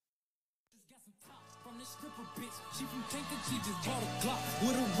stripper bitch, she from Kankakee, just bought a Glock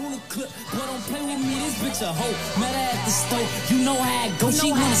with a ruler clip. But don't play with me, this bitch a hoe. Met her at the stove, you know how it go.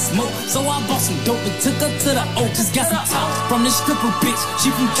 She wanna smoke, so I bought some dope and took her to the O. Just got some top from the stripper bitch. She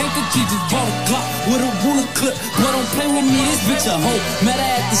from Kankakee, just bought a Glock with a ruler clip. But don't play with me, this bitch a hoe. Met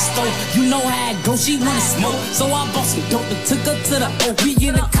her at the stove, you know how it go. She wanna smoke, so I bought some dope and took her to the O. We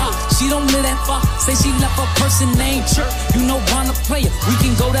in the car, she don't live that far. Say she left her person named Chirp. You know wanna play it, we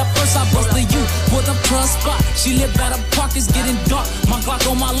can go that first. I busted you, put up to a spot. She live by the park, it's getting dark. My Glock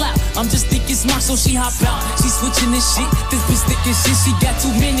on my lap, I'm just thinking smart, so she hop out. She switching this shit, this bitch sticking shit. She got 2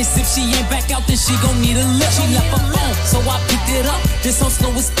 minutes, if she ain't back out, then she gon' need a lift. She left her phone, so I picked it up. This hoe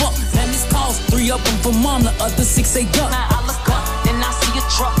slow as fuck, now this calls 3 of them for mom, the other 6 say duck. Now I look up, and I see a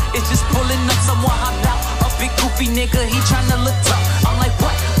truck, it's just pulling up, someone hopped out. A big goofy nigga, he tryna look tough. I'm like,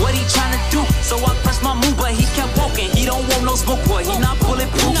 what he tryna do? So I pressed my move, but he kept walking. He don't want no smoke, boy, he not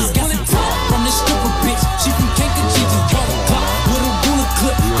bulletproof. Just got some top from the stripper bitch. She from Kankakee, just bought a Glock with a ruler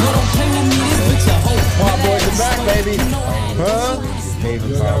clip. But don't play with me, this bitch a hoe. My boys are back, baby. Huh?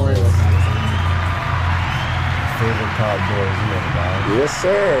 Favorite Pod Boys, you know, dog. Yes,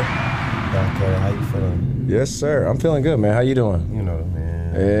 sir. Okay, how you feeling? Yes, sir. I'm feeling good, man. How you doing? You know,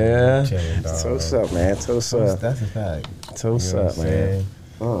 man. Yeah. Chilling, dog. Toast up, man. Toast up. That's a fact. Toast You know up, man.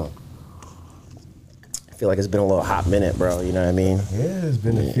 I feel like it's been a little hot minute, bro. You know what I mean? Yeah, it's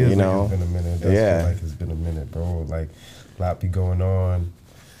been. It feels like it's been a minute. It does feel like it's been a minute, bro. Like a lot be going on.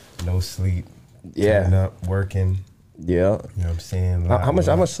 No sleep. Yeah. Turning up, working. Yeah. You know what I'm saying? How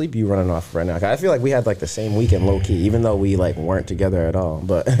much sleep you running off right now? 'Cause I feel like we had like the same weekend low key, even though we like weren't together at all.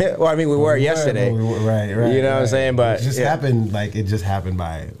 But well, I mean, we were yesterday. Right. You know what I'm saying? But it just happened. Like it just happened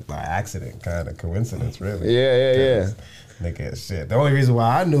by accident, kind of coincidence, really. Yeah. Nigga, shit. The only reason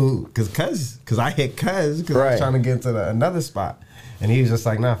why I knew, cause I hit because I was trying to get to another spot. And he was just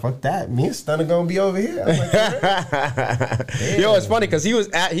like, nah, fuck that. Me and Stunner gonna be over here. I was like, yo, it's funny because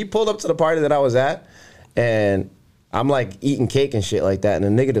he pulled up to the party that I was at, and I'm like eating cake and shit like that, and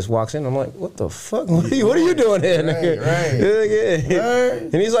the nigga just walks in. I'm like, what the fuck? What are you doing here, nigga? Right.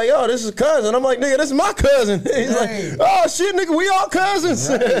 And he's like, oh, this is cousin. I'm like, nigga, this is my cousin. He's like, oh shit, nigga, we all cousins.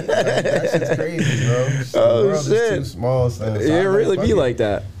 Right. That shit's crazy, bro. Oh the world shit, is too small. So it really be like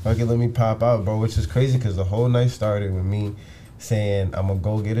that. Fuck it, let me pop out, bro. Which is crazy because the whole night started with me saying I'm gonna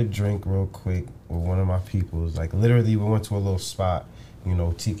go get a drink real quick with one of my peoples. Like literally, we went to a little spot. You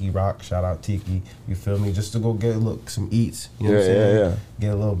know, Tiki Rock, shout out Tiki, you feel me? Just to go get some eats, you know what I'm saying? Yeah.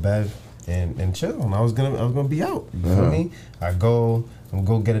 Get a little bev and chill. And I was gonna be out. You feel me? I'm gonna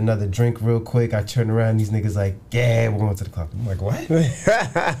go get another drink real quick. I turn around, these niggas like, yeah, we're going to the club. I'm like, what?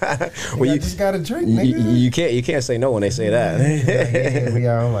 Well, you just got a drink, nigga. You can't say no when they say that. We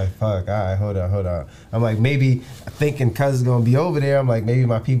are. I'm like, fuck, all right, hold on. I'm like, maybe thinking cuz is gonna be over there. I'm like, maybe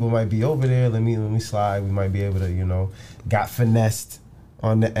my people might be over there. Let me slide. We might be able to, you know, got finessed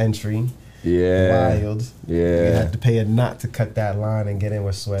on the entry. Yeah. Wild. Yeah. You had to pay a knot to cut that line and get in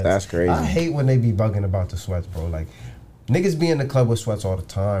with sweats. That's crazy. I hate when they be bugging about the sweats, bro. Like, niggas be in the club with sweats all the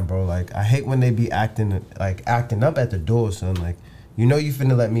time, bro. Like, I hate when they be acting up at the door, son. Like, you know you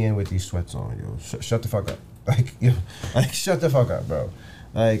finna let me in with these sweats on, yo. Shut the fuck up. Like, shut the fuck up, bro.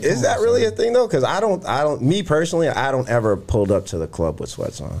 Like, is that really a thing though? Because I don't. Me personally, I don't ever pulled up to the club with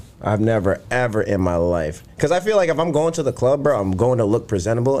sweats on. I've never ever in my life. Because I feel like if I'm going to the club, bro, I'm going to look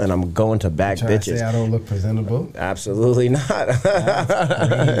presentable and I'm going to bag bitches. To say I don't look presentable? Absolutely not. Crazy,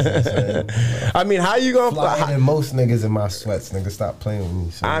 I mean, how you gonna fly than most niggas in my sweats? Nigga, stop playing with me.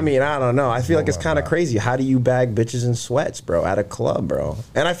 So I mean, I don't know. I feel like it's kind of crazy. How do you bag bitches in sweats, bro, at a club, bro?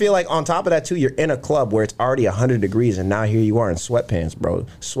 And I feel like on top of that too, you're in a club where it's already 100 degrees, and now here you are in sweatpants, bro,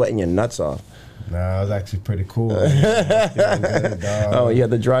 sweating your nuts off. Nah, it was actually pretty cool. Good, oh, you had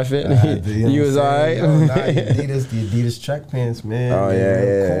the dry fit? You was all right? The Adidas track pants, man. Oh,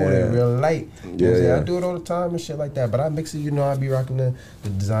 real cool and real light. Yeah. I do it all the time and shit like that. But I mix it, you know, I be rocking the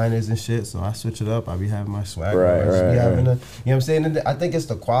designers and shit. So I switch it up. I be having my swag. Right. You know what I'm saying? I think it's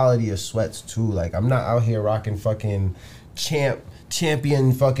the quality of sweats, too. Like, I'm not out here rocking fucking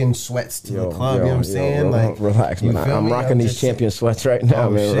champion fucking sweats to the club, you know what I'm saying? Like, relax, man. I'm rocking these champion sweats right now,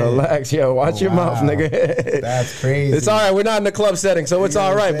 man. Shit. Relax, yo. Watch your mouth, nigga. That's crazy. It's all right. We're not in the club setting, so it's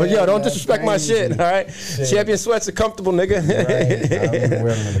all right. But yo, don't disrespect my shit, all right? Champion sweats are comfortable, nigga. Right. I don't even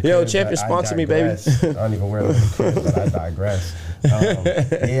wear them in the yo, crib, champion sponsor me, baby. I don't even wear them in the crib, but I digress.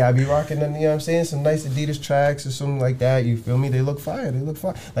 Yeah, I be rocking them, you know what I'm saying? Some nice Adidas tracks or something like that. You feel me? They look fire.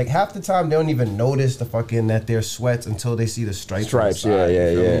 Like half the time they don't even notice the fucking that they're sweats until they see the stripes.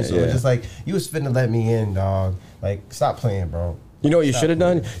 Yeah. So it's just like, you was finna let me in, dog. Like, stop playing, bro. You know what you should have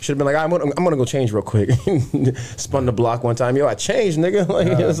done? Should have been like, I'm gonna go change real quick. Spun the block one time. Yo, I changed, nigga.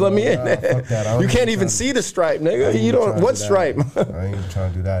 Like, just let me in. Fuck that. You can't even see the stripe, nigga. You don't. What stripe? I ain't even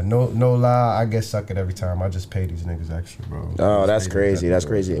trying to do that. No lie. I get suck it every time. I just pay these niggas extra, bro. Oh, that's crazy. That's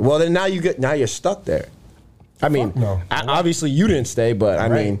crazy. Well, then now you're stuck there. I mean, obviously you didn't stay, but I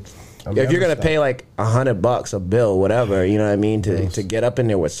mean. If you're gonna pay like $100 a bill, whatever, you know what I mean, to get up in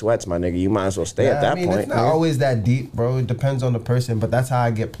there with sweats, my nigga, you might as well stay at that point. It's not always that deep, bro. It depends on the person, but that's how I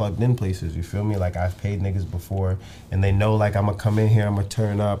get plugged in places. You feel me? Like I've paid niggas before, and they know like I'm gonna come in here, I'm gonna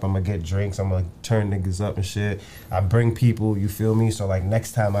turn up, I'm gonna get drinks, I'm gonna turn niggas up and shit. I bring people, you feel me? So like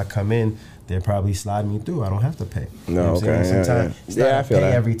next time I come in, they'll probably slide me through. I don't have to pay. You know what I'm saying? Sometimes it's not a pay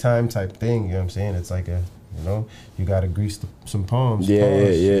every time type thing. You know what I'm saying? It's like a. You know, you gotta grease some palms. You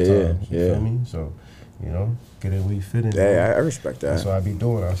feel me? So, you know, get it where you fit in. Yeah, I respect that. That's what I be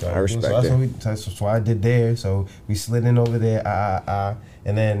doing. I respect That's what I did there. So we slid in over there.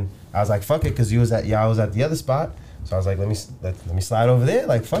 And then I was like, fuck it, because y'all was at the other spot. So I was like, let me slide over there.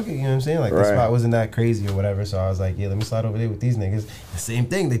 Like, fuck it, you know what I'm saying? Like, the spot wasn't that crazy or whatever. So I was like, yeah, let me slide over there with these niggas. The same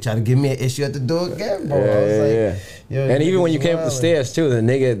thing. They try to give me an issue at the door again, bro. I was like, yo, and even when you came up the stairs, too, the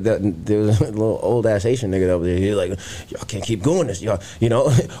nigga, there was a little old-ass Asian nigga over there. He was like, y'all can't keep doing this. Y'all, you know,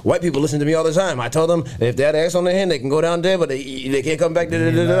 white people listen to me all the time. I told them if they had ass on their hand, they can go down there, but they can't come back.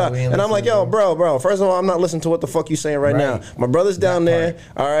 And I'm like, yo, bro, first of all, I'm not listening to what the fuck you saying right now. My brother's down there,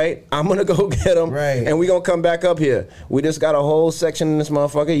 all right? I'm going to go get him, and we going to come back up here. We just got a whole section in this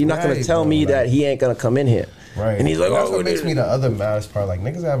motherfucker. You're not going to tell me that he ain't going to come in here. Right. And he's like, that's what makes me the other maddest part. Like,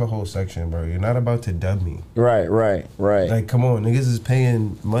 niggas have a whole section, bro. You're not about to dub me. Right. Like, come on. Niggas is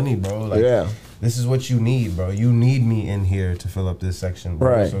paying money, bro. Like, this is what you need, bro. You need me in here to fill up this section,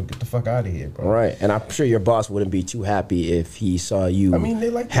 bro. Right. So get the fuck out of here, bro. Right. And I'm sure your boss wouldn't be too happy if he saw you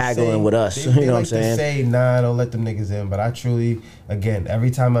haggling with us. You know what I'm saying? They say, nah, don't let them niggas in. But I truly, again,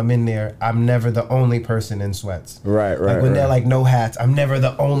 every time I'm in there, I'm never the only person in sweats. Right. Like when they're like no hats, I'm never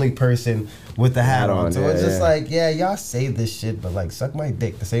the only person with the hat on. So it's just like, y'all say this shit, but like suck my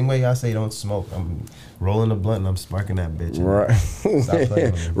dick. The same way y'all say don't smoke. I'm rolling a blunt and I'm sparking that bitch. Right. Stop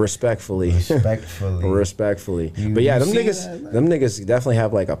playing with me. Respectfully. You, but yeah, them niggas definitely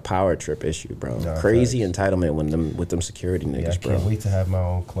have like a power trip issue, bro. No, crazy entitlement with them security niggas, bro. I can't wait to have my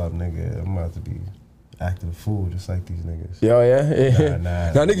own club, nigga. I'm about to be acting a fool just like these niggas. Yo, yeah.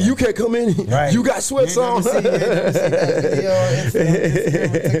 Nah, nigga, you can't come in. Right. You got sweats on. See that video on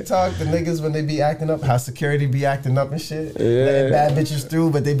Instagram, TikTok, the niggas when they be acting up, how security be acting up and shit. Letting bad bitches through,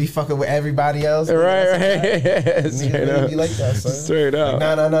 but they be fucking with everybody else. Right. Niggas be like that, son. Straight up.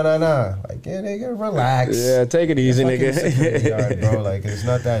 Like, nah. Like, yeah, nigga, relax. Yeah, take it easy, nigga. Bro, like, it's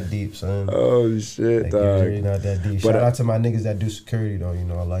not that deep, son. Oh, shit, like, dog. It's really not that deep. Shout out to my niggas that do security, though. You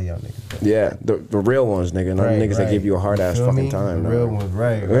know, I love y'all niggas. Bro. Yeah, the real ones, nigga. Not niggas that give you a hard ass fucking time. The real ones,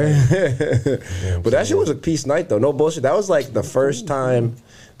 right. But that shit was a peace night though. No bullshit. That was like the first time.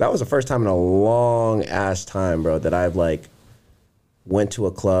 That was the first time in a long ass time, bro, that I've like went to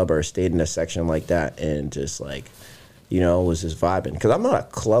a club or stayed in a section like that and just like, you know, was just vibing. Because I'm not a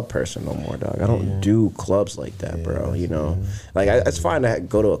club person no more, dog. I don't do clubs like that, bro. You know, like it's fine to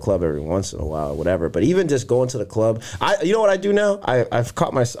go to a club every once in a while, whatever. But even just going to the club, you know what I do now? I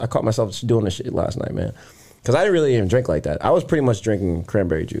caught myself doing this shit last night, man. Because I didn't really even drink like that. I was pretty much drinking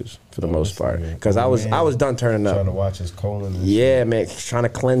cranberry juice for the most part. Because I was done turning up. Trying to watch his colon. Yeah, man. Trying to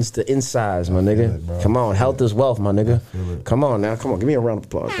cleanse the insides, my nigga. Come on, health is wealth, my nigga. Come on now, come on. Give me a round of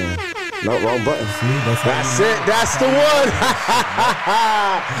applause, man. No, wrong button. That's it. That's the one.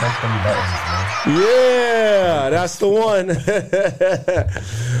 Yeah, that's the one.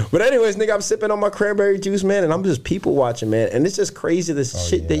 But anyways, nigga, I'm sipping on my cranberry juice, man, and I'm just people watching, man. And it's just crazy the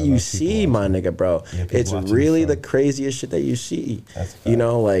shit that you see, my nigga, bro. It's really the craziest shit that you see. You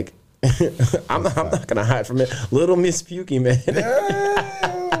know, like, I'm not gonna hide from it. Little Miss Pukey, man.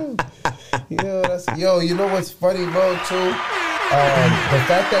 Yo, you know what's funny, bro, too? The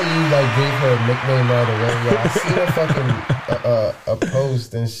fact that you like gave her a nickname right away, I seen a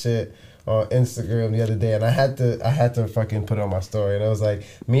post and shit on Instagram the other day, and I had to fucking put it on my story, and I was like,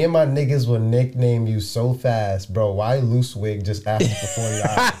 me and my niggas will nickname you so fast, bro. Why Loose Wig just asked for 40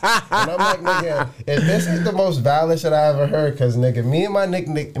 hours? And I'm like, nigga, if this is the most valid shit I ever heard, cause nigga, me and my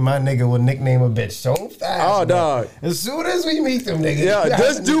nigga will nickname a bitch so fast. Oh, dog. As soon as we meet them niggas, yeah,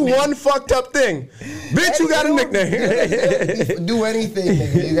 just do one fucked up thing, bitch. You got a nickname. Do anything,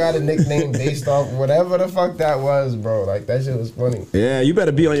 nigga. You got a nickname based off whatever the fuck that was, bro. Like that shit was funny. Yeah, you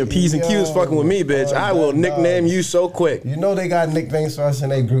better be on your P's and Q's you was fucking with me, bitch, I will nickname you so quick. You know they got nicknames for us in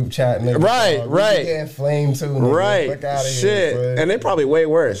their group chat. Nigga. Right, right. We getting flamed too. Nigga. Right. Fuck outta Shit. here, and they probably way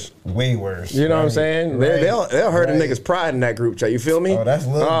worse. Way worse. You know what I'm saying? Right. They'll hurt a nigga's pride in that group chat. You feel me? Oh, that's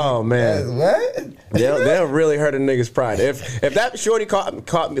little. Oh man. What? They'll really hurt a nigga's pride. If that shorty caught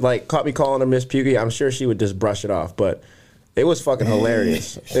me calling her Miss Pukey, I'm sure she would just brush it off. But it was fucking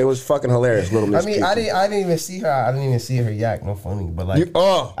hilarious. It was fucking hilarious, little Miss Pukey. I didn't even see her. I didn't even see her yak. No funny, but like,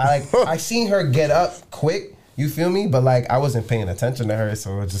 I seen her get up quick. You feel me? But like, I wasn't paying attention to her,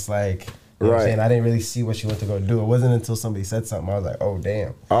 so it was just like. You know what I'm saying? I didn't really see what she went to go do. It wasn't until somebody said something I was like, oh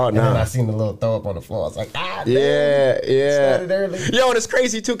damn. Oh no. And then I seen the little throw up on the floor. I was like, ah damn. Yeah. Started early. Yo, and it's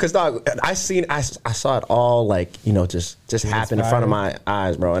crazy too, cause dog, I saw it all like, you know, just happen in front of my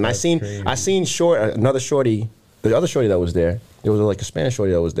eyes, bro. And I seen another shorty, the other shorty that was there. There was like a Spanish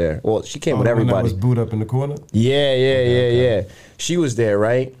shorty that was there. Well, she came with everybody. That was booed up in the corner? Yeah. She was there,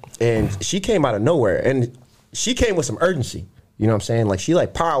 right? And she came out of nowhere, and she came with some urgency. You know what I'm saying? Like she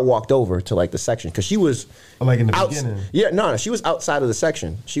like power walked over to like the section because she was like in the beginning. Yeah, no, she was outside of the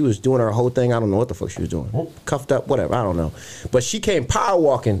section. She was doing her whole thing. I don't know what the fuck she was doing. Cuffed up, whatever. I don't know. But she came power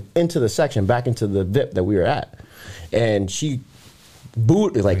walking into the section, back into the VIP that we were at, and she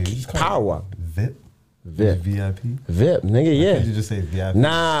booted like power walk. VIP. VIP. VIP, nigga, yeah. Did you just say VIP?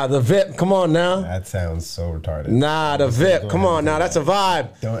 Nah, the VIP. Come on now. That sounds so retarded. Nah, the VIP. Come on now. That's a vibe.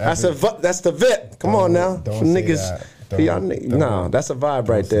 That's the VIP. Come on now. Don't niggas. Say that. No, that's a vibe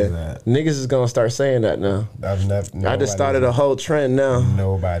right there. Niggas is gonna start saying that now. I just started a whole trend now.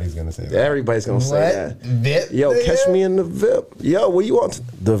 Nobody's gonna say that. Everybody's gonna say that. VIP? Yo, nigga? catch me in the VIP. Yo, what you want?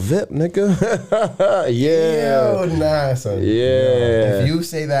 The VIP, nigga. Yeah. Yo, nah, son. Yeah. If you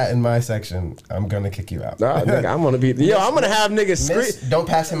say that in my section, I'm gonna kick you out. Nah, nigga, I'm gonna be. Yo, I'm gonna have niggas scream. Don't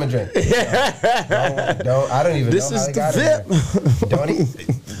pass him a drink. Don't. I don't even. This know is how he got the VIP. Don't he?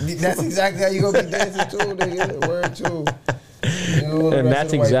 That's exactly how you gonna be dancing too, nigga. Word too. And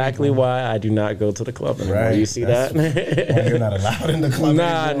that's exactly why I do not go to the club anymore. Right. You see that? Why you're not allowed in the club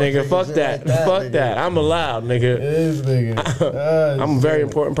nah, anymore, nigga, fuck that. Fuck that. I'm allowed, nigga. This nigga. I'm a very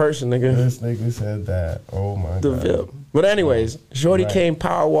important person, nigga. This nigga said that. Oh my god. The VIP. But anyways, shorty came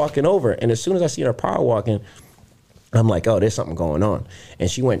power walking over, and as soon as I seen her power walking, I'm like, oh, there's something going on. And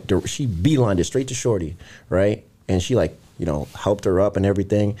she beelined it straight to shorty, right? And she like, you know, helped her up and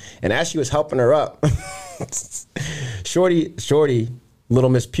everything. And as she was helping her up, shorty, little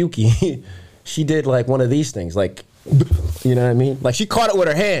Miss Pukey, she did like one of these things, like, you know what I mean? Like she caught it with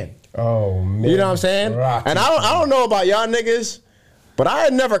her hand. Oh man. You know what I'm saying? Rocky. And I don't know about y'all niggas, but I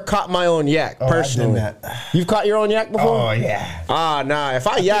had never caught my own yak personally. You've caught your own yak before? Oh yeah. Ah, nah. If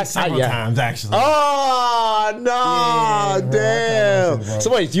I yak, several times actually. Oh no, damn.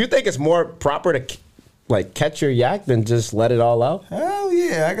 So wait, do you think it's more proper to like catch your yak than just let it all out? Hell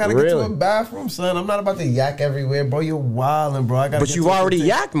yeah, I gotta get to a bathroom, son. I'm not about to yak everywhere, bro. You're wildin', bro. But you've already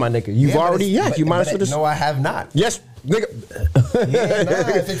yacked, my nigga. You've already yacked. You might as well just. No, I have not. Yes, nigga. Yeah, nah.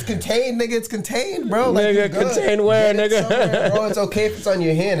 If it's contained, nigga, it's contained, bro. Like, nigga, contained where, nigga? Bro, it's okay if it's on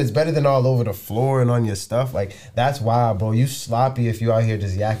your hand. It's better than all over the floor and on your stuff. Like that's wild, bro. You sloppy if you out here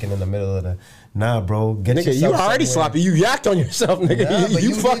just yakking in the middle of the. Nah, bro. Get nigga, you already sloppy. You yacked on yourself, nigga. Nah,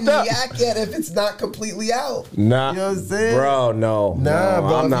 you fucked up. Yak yet if it's not completely out. Nah, you know what I'm saying? Bro, no. Nah, no,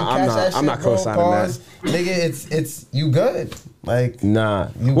 bro. I'm not co-signing that. Nigga, it's you good. Like nah.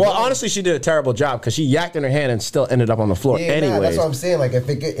 Well, good. Honestly, she did a terrible job because she yacked in her hand and still ended up on the floor. Yeah, anyways. Nah, that's what I'm saying. Like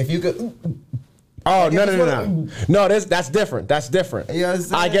if you could. Oh no! No, that's different. That's different. You know what I'm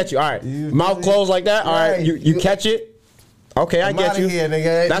saying? I get you. All right, mouth closed like that. All right, you catch it. Okay, I get you. Here,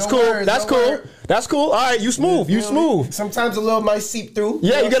 nigga. That's cool. That's cool. That's cool. All right, you smooth. You smooth. Sometimes a little might seep through.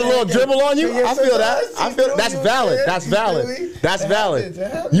 Yeah, you get a little dribble on you. I feel that. I feel that's valid. That's valid. That's valid.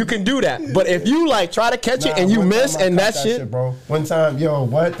 You can do that. But if you like try to catch it and you miss and that shit, bro. One time, yo,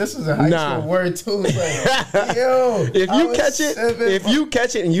 what? This was a high school word too. Like, yo, if you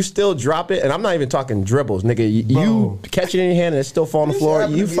catch it and you still drop it, and I'm not even talking dribbles, nigga. You catch it in your hand and it still fall on the floor.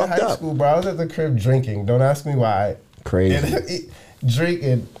 You fucked up. School, bro. I was at the crib drinking. Don't ask me why. Crazy.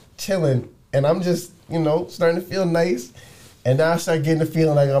 Drinking, chilling, and I'm just, you know, starting to feel nice. And now I start getting the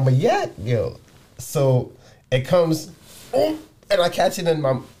feeling like I'm a yak, yo. So it comes, and I catch it in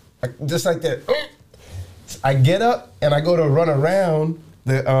my, just like that. I get up and I go to run around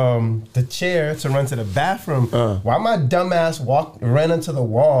the chair to run to the bathroom. While my dumb ass ran into the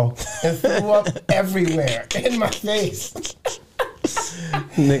wall and threw up everywhere in my face.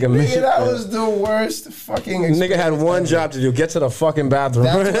 Nigga, that was the worst fucking experience. Nigga had one job to do, get to the fucking bathroom.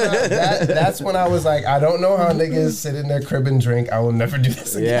 That's when I was like, I don't know how niggas sit in their crib and drink. I will never do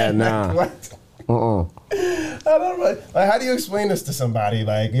this again. Yeah, nah. I don't know. Like, how do you explain this to somebody?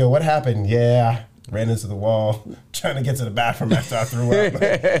 Like, yo, what happened? Yeah, ran into the wall, trying to get to the bathroom after I threw up. Like,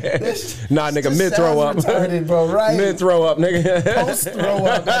 nah, nigga, mid throw up. Retarded, bro, right? Mid throw up, nigga. Post throw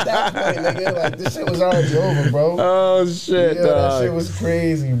up at that point, nigga. Like, this shit was already over, bro. Oh, shit, yeah, dog. That shit was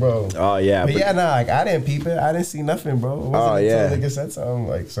crazy, bro. Oh, yeah. But yeah, nah, like, I didn't peep it. I didn't see nothing, bro. It wasn't until nigga said something.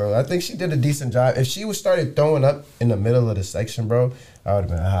 Like, so I think she did a decent job. If she was started throwing up in the middle of the section, bro, I would have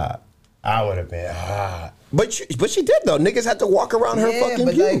been hot. I would have been hot. But she did though. Niggas had to walk around her fucking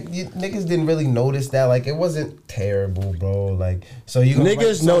but puke. like niggas didn't really notice that. Like it wasn't terrible, bro. Like so you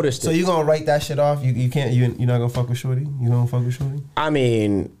niggas noticed it. So you gonna write that shit off? You can't. You're not gonna fuck with Shorty? You gonna fuck with Shorty? I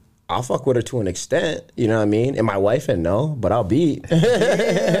mean, I'll fuck with her to an extent. You know what I mean? And my wife and no, but I'll beat.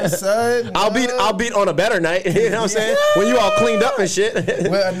 Yeah, son. I'll beat on a better night. You know what I'm saying? When you all cleaned up and shit.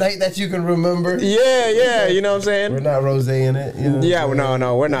 Well, a night that you can remember. Yeah. You know what I'm saying? We're not rosé in it. You know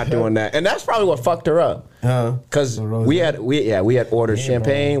No, we're not doing that. And that's probably what fucked her up. Because we had ordered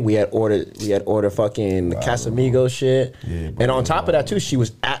champagne, bro. we had ordered fucking Casamigos shit, and on top of that too, she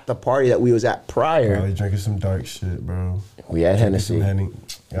was at the party that we was at prior. Probably drinking some dark shit, bro. We had Hennessy. We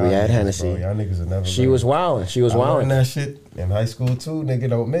had Hennessy. Bro. Y'all niggas are never. She was wilding. She was wilding. That shit in high school too, nigga.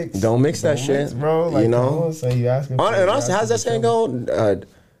 Don't mix. Don't mix that shit, bro. Like, you know. So you asking? And honestly, how's that saying go?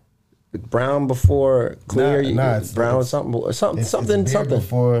 Brown before clear. It's brown something.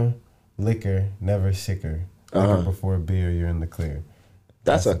 Before liquor, never sicker. Liquor before beer, you're in the clear.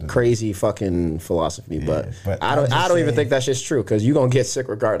 That's a crazy fucking philosophy, but I don't even think that shit's true because you gonna get sick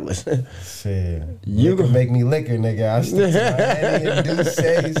regardless. Shit, you can make me liquor, nigga. I stick to my Henny and do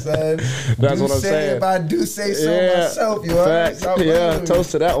say, son. That's what I'm saying. If I do say so myself, you Facts.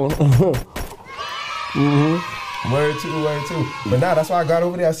 Toast to that one. Word two. But nah, that's why I got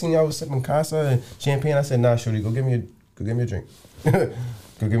over there. I seen y'all was sipping Casa and champagne. I said, nah, shorty, go get me a drink.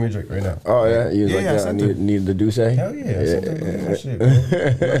 Go give me a drink right now. Oh yeah, you was I need the Douce. Hell yeah, shit, bro.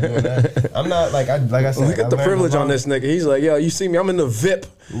 I'm not like I said. Look at the privilege on this nigga. He's like, yo, you see me? I'm in the VIP.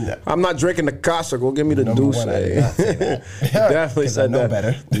 Nah. I'm not drinking the Casa. Go give me the Douce. One, I did not say that. Definitely said I know that.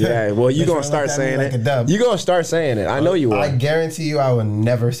 better. Yeah, well, you gonna start saying it. You gonna start saying it. I know you will. I guarantee you, I will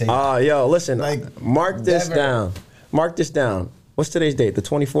never say. Yo, listen. Like, mark this never. down. Mark this down. What's today's date? The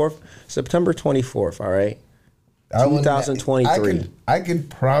 24th, September 24th. All right. 2023. I could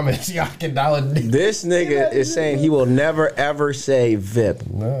promise you, This nigga is saying he will never ever say VIP.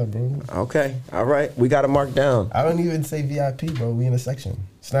 Nah, bro. Okay, all right, we got to mark down. I don't even say VIP, bro. We in a section.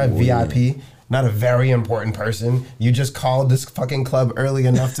 It's not VIP. Not a very important person. You just called this fucking club early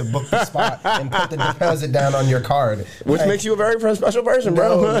enough to book the spot and put the deposit down on your card. Which makes you a very special person,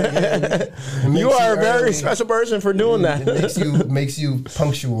 bro. You are a very special person for doing that. It makes you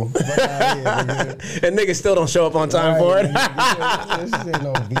punctual. And niggas still don't show up on time for it. This ain't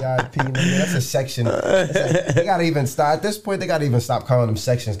no VIP, nigga. That's a section. They gotta even stop. At this point, they gotta even stop calling them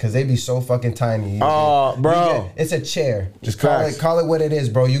sections because they be so fucking tiny. Bro. It's a chair. Just call it what it is,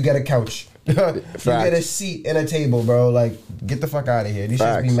 bro. You get a couch. You get a seat and a table, bro. Like, get the fuck out of here. These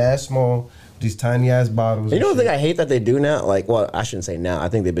shits be mad small. These tiny ass bottles. You know the thing I hate that they do now? Like, well, I shouldn't say now. I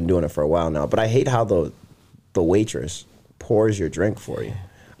think they've been doing it for a while now. But I hate how the waitress pours your drink for you.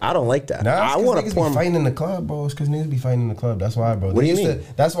 I don't like that. Nah, I want to pour. Be fighting in the club, bro. It's because niggas be fighting in the club. That's why, bro. What do you mean?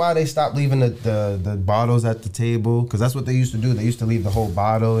 That's why they stopped leaving the bottles at the table. Because that's what they used to do. They used to leave the whole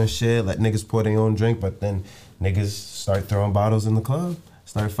bottle and shit. Let niggas pour their own drink. But then niggas start throwing bottles in the club.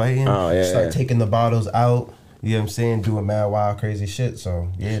 Start fighting. Start taking the bottles out. You know what I'm saying? Doing mad wild crazy shit. So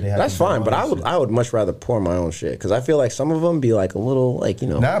yeah, they have. That's fine, but I would much rather pour my own shit because I feel like some of them be like a little like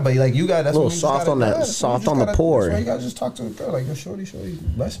Nah, but like you got that's a little soft on that soft on the pour. That's why you gotta just talk to the girl like, yo, shorty,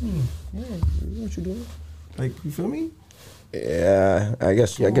 bless me. Yeah, what you doing? Like, you feel me? Yeah, I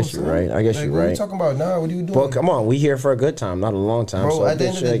guess you're right. I guess you're right. What are you talking about now? What are you doing? Well, come on, we here for a good time, not a long time. Bro, so at the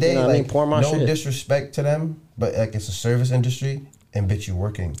end of the day, you know like, pour my no shit. Disrespect to them, but like it's a service industry. And bitch, you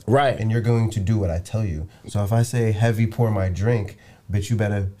working. Right. And you're going to do what I tell you. So if I say heavy pour my drink, bitch, you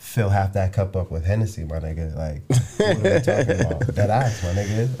better fill half that cup up with Hennessy, my nigga. Like, what are we talking about? That ass, my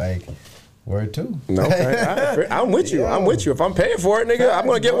nigga. Like, word two. No, okay. I'm with you. I'm with you. If I'm paying for it, nigga, I'm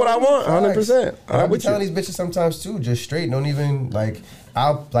going to get what I want, 100%. I'll be telling these bitches sometimes too, just straight. Don't even, like,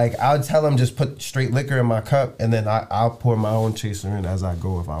 I'll tell them just put straight liquor in my cup and then I'll pour my own chaser in as I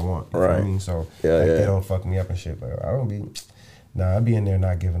go if I want. You know what I mean? So they don't fuck me up and shit. But I don't be... Nah, I be in there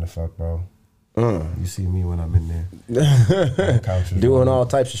not giving a fuck, bro. You see me when I'm in there. Doing all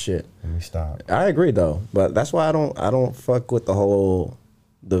types of shit. Let me stop. I agree though, but that's why I don't fuck with the whole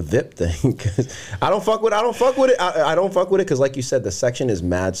the VIP thing. 'Cause I don't fuck with it. I don't fuck with it because, like you said, the section is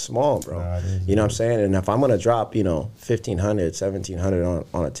mad small, bro. You know what I'm saying? And if I'm gonna drop, you know, 1,500, 1,700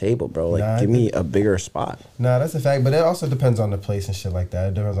 on a table, bro, like give me a bigger spot. Nah, that's a fact. But it also depends on the place and shit like that.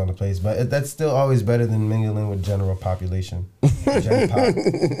 It depends on the place. But that's still always better than mingling with general population. Gen pop.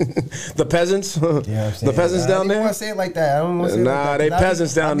 The peasants. Yeah, I'm saying? The peasants down there. I don't want to say it like that. I don't want to say it like that. They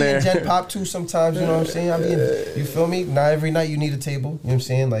peasants down there. I be in Gen pop too sometimes. You know what I'm saying? You feel me? Not every night you need a table. You know what I'm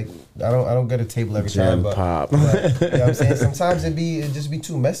saying? Like I don't get a table every time. But pop. You know what I'm saying? Sometimes it just be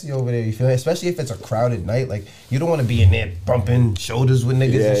too messy over there. You feel me? Especially if it's a crowded night. Like you don't want to be in there bumping shoulders with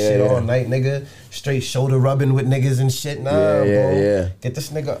niggas and shit all night, nigga. Straight shoulder rubbing with niggas and shit. Nah, bro. Get this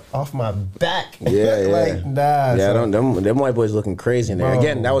nigga off my back. Like nah. Yeah, them white boys looking crazy in there. Bro.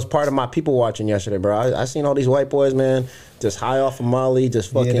 Again, that was part of my people watching yesterday, bro. I seen all these white boys, man, just high off of Molly,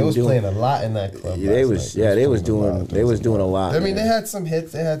 just fucking. They was playing a lot in that club. They was doing a lot. I mean, they had some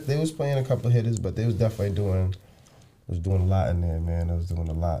hits. They was playing a couple of hitters, but they was definitely doing a lot in there, man. They was doing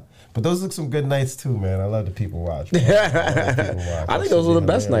a lot. But those look some good nights too, man. I love the people watch. I think those were the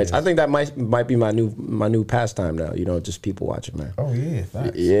best nights. I think that might be my new pastime now. You know, just people watching, man. Oh yeah,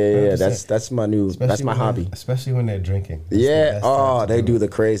 facts. Yeah. That's my hobby. Especially when they're drinking. They do the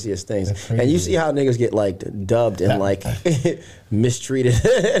craziest things. And you see how niggas get like dubbed and like mistreated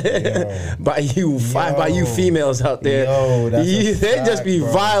by you females out there. They just be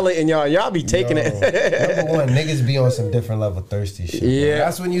violating y'all. Y'all be taking it. Number one, niggas be on some different level thirsty shit. Yeah, bro.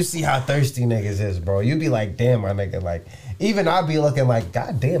 That's when you see how thirsty niggas is, bro. You be like, damn, my nigga. Like, even I be looking like,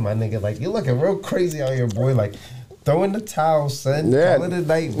 god damn, my nigga. Like, you looking real crazy out here, boy. Like, throw in the towel, son. Yeah. Call it a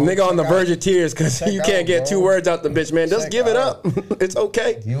night, bro. Nigga on the verge of tears because you can't get 2 words out the bitch, man. Just give it up. It's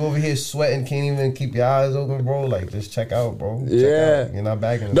okay. You over here sweating, can't even keep your eyes open, bro. Like, just check out, bro. Check out. You're not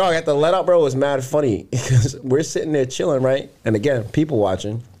bagging. Dog, at the let out, bro, was mad funny because we're sitting there chilling, right? And again, people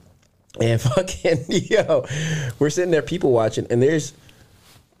watching. And fucking, we're sitting there people watching, and there's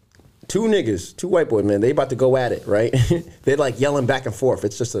 2 white boys, man. They about to go at it, right? They're like yelling back and forth.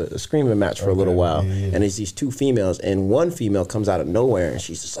 It's just a screaming match for a little while. Yeah. And there's these 2 females, and one female comes out of nowhere, and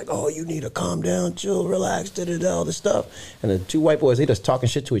she's just like, oh, you need to calm down, chill, relax, all this stuff. And the 2 white boys, they just talking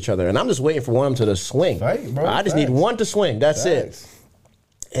shit to each other. And I'm just waiting for one of them to swing. Right, bro, I just need one to swing. That's it.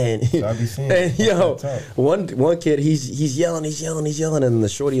 And one kid, he's yelling, and the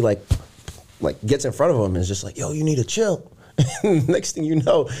shorty like gets in front of him and is just like, yo, you need to chill. Next thing you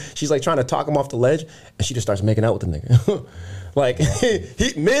know, she's like trying to talk him off the ledge, and she just starts making out with the nigga. Like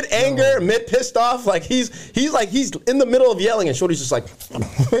he mid anger, mid pissed off, like he's in the middle of yelling, and shorty's just like,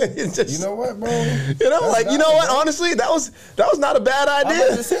 just, you know what, bro? You know, like you know what? Bro. Honestly, that was not a bad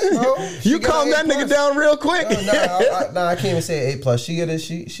idea. Say, bro, you calm that nigga down real quick. No, I can't even say A+. She got a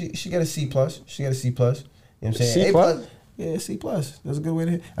C+. She got a C+. You know what I'm saying? C+? Yeah, C+. That's a good way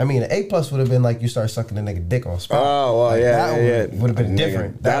to. I mean, an A+ would have been like you start sucking the nigga dick on spot. Oh well, like, that would have been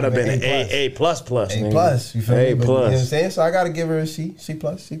different. That would have been A+. A+. You feel me? A+. But, you know what I'm saying? So I got to give her a C+.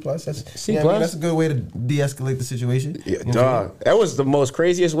 That's C+. I mean, that's a good way to de-escalate the situation. Yeah, dog, that was the most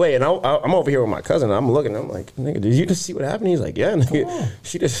craziest way. And I'm over here with my cousin. And I'm looking. I'm like, nigga, did you just see what happened? He's like, yeah,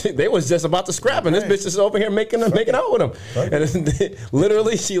 nigga. They was just about to scrap, and this bitch is over here making out with him. And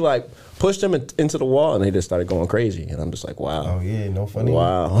literally, she like pushed him into the wall, and they just started going crazy. And I'm just like, wow. Oh yeah, no funny.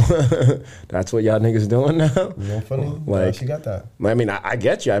 Wow, that's what y'all niggas doing now. No funny. Like she got that. I mean, I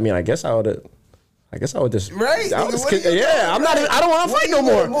get you. I mean, I guess I would just right. I'm not. I don't want to fight no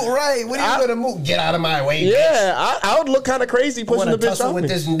more. Right. What are you gonna move? Get out of my way. Yeah, I would look kind of crazy pushing the bitch off with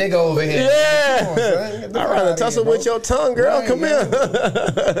this nigga over here. Yeah, I'd rather tussle with your tongue, girl. Right, come here.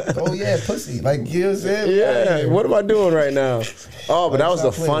 Oh yeah, pussy. Like you know what I'm saying? Yeah. Right. What am I doing right now? Oh, but that was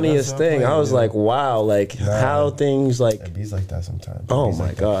the funniest thing. I was like, wow, like how things like. It bees like that sometimes. Oh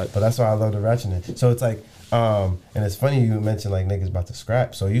my god. But that's why I love the ratchetness. So it's like, and it's funny you mentioned like niggas about to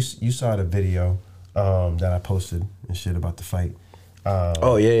scrap. So you saw the video that I posted and shit about the fight.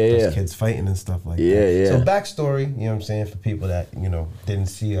 Those kids fighting and stuff like that. Yeah. So backstory, you know what I'm saying, for people that, you know, didn't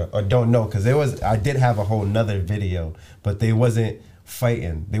see or don't know, because I did have a whole nother video, but they wasn't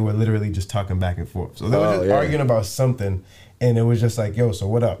fighting. They were literally just talking back and forth. So they were just arguing about something, and it was just like, yo, so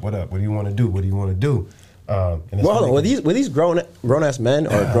what up? What do you want to do? What do you want to do? Were these grown ass men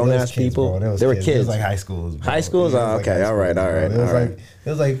or grown ass people? Bro, they were kids. It was like high schools. Bro. High schools? Okay, all right. It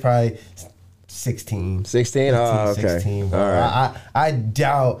was like probably 16. 16? Oh, okay. 16, all right. I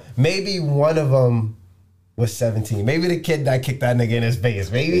doubt maybe one of them was 17. Maybe the kid that kicked that nigga in his face.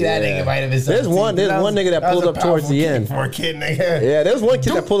 Maybe that nigga might have been 17. There's one nigga that pulled up towards the end. For a kid, nigga. Yeah, there was one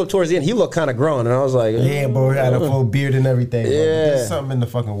kid that pulled up towards the end. He looked kind of grown, and I was like, yeah, bro, he had a full beard and everything. Yeah. Bro. There's something in the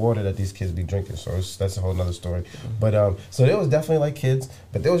fucking water that these kids be drinking, so that's a whole nother story. But so there was definitely like kids,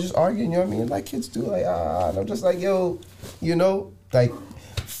 but they was just arguing, you know what I mean? Like kids do, like and I'm just like, yo, you know, like.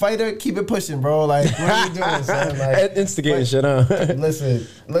 Fighter, keep it pushing, bro. Like, what are you doing, son? Like, instigating shit, huh?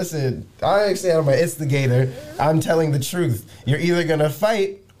 listen. I ain't saying I'm an instigator. I'm telling the truth. You're either gonna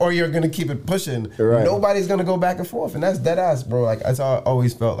fight or you're gonna keep it pushing. Right. Nobody's gonna go back and forth, and that's dead ass, bro. Like that's how I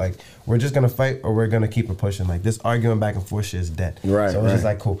always felt. Like we're just gonna fight or we're gonna keep it pushing. Like this arguing back and forth shit is dead. Right. So it's just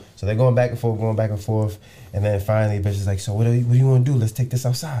like cool. So they're going back and forth, and then finally, bitch is like, so what do you want to do? Let's take this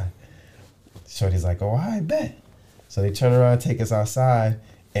outside. Shorty's like, oh, I bet. So they turn around, and take us outside.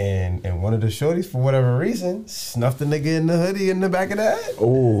 And one of the shorties, for whatever reason, snuffed the nigga in the hoodie in the back of the head.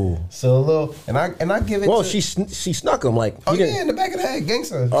 Oh. So a little, and I give it. Well, to, she snuck him like. Oh yeah, in the back of the head,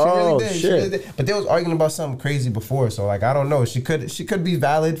 gangster. She oh really did. shit! She really did. But they was arguing about something crazy before, so like I don't know. She could be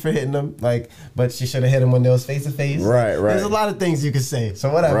valid for hitting him, like, but she should have hit him when they was face to face. Right. There's a lot of things you could say.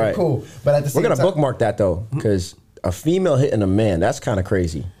 So whatever, right. Cool. But at the same time, we're gonna time, bookmark that though, because a female hitting a man—that's kind of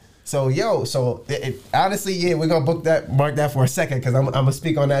crazy. So honestly, yeah, we're gonna mark that for a second because I'm gonna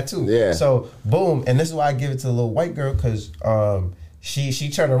speak on that too. Yeah. So boom, and this is why I give it to the little white girl because she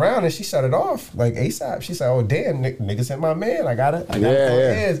turned around and she shut it off like ASAP. She said, "Oh damn, niggas hit my man. I gotta throw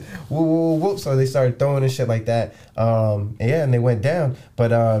hands." Whoop. So they started throwing and shit like that. And they went down.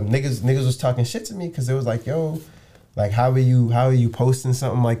 But niggas was talking shit to me because it was like, yo. Like how are you posting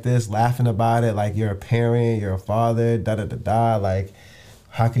something like this, laughing about it, like you're a parent, you're a father, like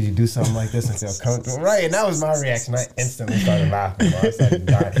how could you do something like this and feel comfortable? Right, and that was my reaction. I instantly started laughing, bro. I started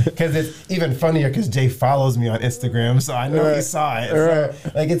dying. Because it's even funnier because Jay follows me on Instagram, so I know he saw it. So,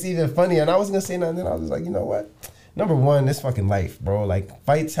 like, it's even funnier. And I wasn't going to say nothing. I was just like, you know what? Number one, this fucking life, bro. Like,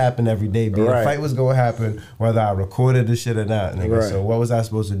 fights happen every day, B. A fight was going to happen whether I recorded the shit or not, nigga. Right. So what was I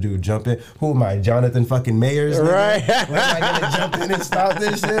supposed to do? Jump in? Who am I, Jonathan fucking Mayers, nigga? Right. When am I going to jump in and stop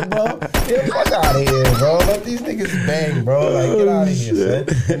this shit, bro? Get the fuck out of here, bro. Let these niggas bang, bro. Like, get out of here,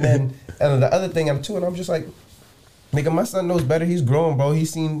 son. And the other thing, I'm just like, nigga, my son knows better. He's grown, bro.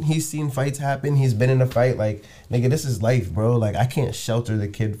 He's seen fights happen. He's been in a fight. Like, nigga, this is life, bro. Like, I can't shelter the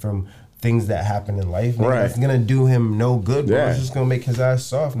kid from things that happen in life. Nigga. Right. It's gonna do him no good, bro. It's just gonna make his ass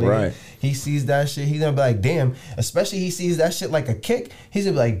soft, nigga. Right. He sees that shit, he's gonna be like, damn. Especially he sees that shit like a kick. He's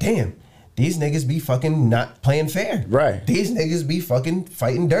gonna be like, damn. These niggas be fucking not playing fair. Right. These niggas be fucking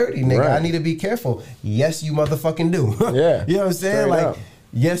fighting dirty, nigga. Right. I need to be careful. Yes, you motherfucking do. Yeah. You know what I'm saying? Straight like. Up.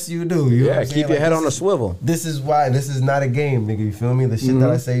 Yes, you do. You know what I'm keep your head on a swivel. This is why this is not a game, nigga. You feel me? The shit that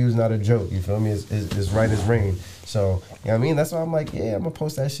I say is not a joke. You feel me? Is right as rain. So, you know what I mean? That's why I'm like, yeah, I'm gonna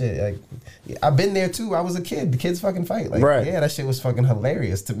post that shit. Like, I've been there too. I was a kid. The kids fucking fight. Like, yeah, that shit was fucking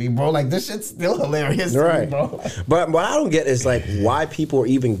hilarious to me, bro. Like, this shit's still hilarious to me, bro. But what I don't get is like why people are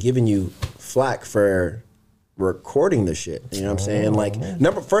even giving you flack for recording the shit. You know what I'm saying? Like,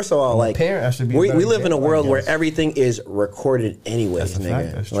 first of all, like, we live in a world where everything is recorded anyways,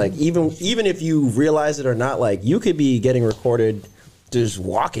 nigga. Like, even if you realize it or not, like, you could be getting recorded just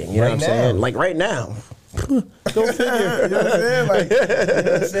walking. You know what I'm saying? Like right now. Go figure. You know what I'm saying? Like, you know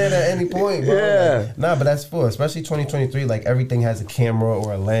what I'm saying at any point, bro. Yeah. Like, nah, but that's full. Especially 2023, like everything has a camera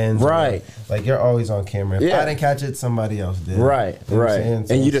or a lens. Right. Like you're always on camera. If I didn't catch it, somebody else did. Right. You know right.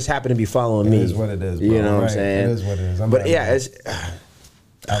 So and you just happen to be following me. It is what it is, bro. You know what I'm saying? It is what it is. But yeah, it's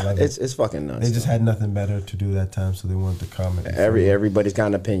fucking nuts. They just had nothing better to do that time, so they wanted to comment. Everybody's got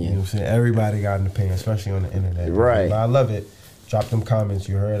an opinion. You know what I'm saying? Everybody got an opinion, especially on the internet. Right. But I love it. Drop them comments.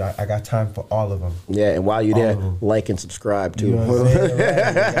 You heard? I got time for all of them. Yeah, and while you're there, like and subscribe too. You know what I'm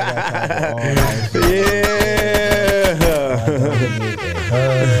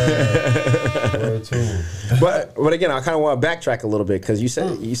saying? But again, I kind of want to backtrack a little bit because you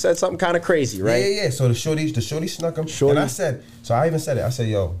said something kind of crazy, right? Yeah. So the shorty snuck him, and I said, so I even said it. I said,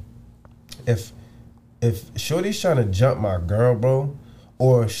 yo, if shorty's trying to jump my girl, bro,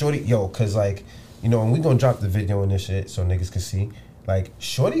 or shorty, cause like. You know, and we gonna drop the video and this shit so niggas can see. Like,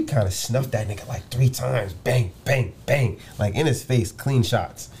 shorty kind of snuffed that nigga like 3 times. Bang, bang, bang. Like, in his face, clean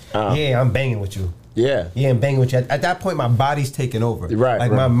shots. Yeah, I'm banging with you. Yeah. Yeah, I'm banging with you. At that point, my body's taking over. Right.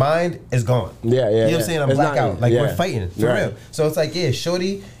 Like, my mind is gone. Yeah. You know what I'm saying? I'm blackout. Like, we're fighting. For real. So it's like, yeah,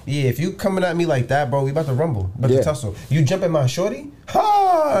 shorty, if you coming at me like that, bro, we about to rumble. About to tussle. You jump at my shorty?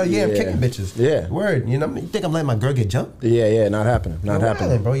 Ha! Yeah, I'm kicking bitches. Yeah. Word. You know, you think I'm letting my girl get jumped? Yeah, not happening. Not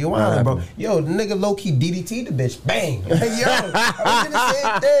happening. Wildin', bro. You're wildin', bro. Yo, the nigga low-key DDT the bitch. Bang. Yo, I would do the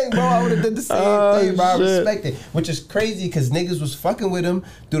same thing, bro. I would have did the same thing, bro. I respect it. Which is crazy because niggas was fucking with him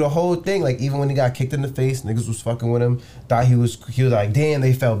through the whole thing. Like, even when he got kicked in the face, niggas was fucking with him. Thought he was like, damn,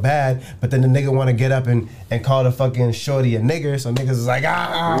 they felt bad. But then the nigga want to get up and call the fucking shorty a nigger. So niggas was like,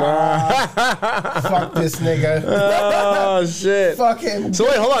 fuck this nigga. Oh, shit. Fuck him. So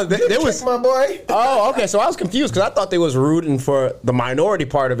wait, hold on. There was my boy. Oh, okay. So I was confused because I thought they was rooting for the minority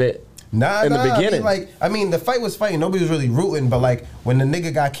part of it. Nah, in the beginning. I mean, the fight was fighting. Nobody was really rooting, but like when the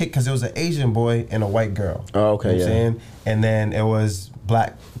nigga got kicked because it was an Asian boy and a white girl. Oh, okay, you know what I'm saying? And then it was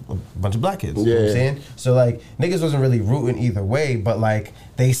a bunch of black kids. You know what I'm saying? So like niggas wasn't really rooting either way, but like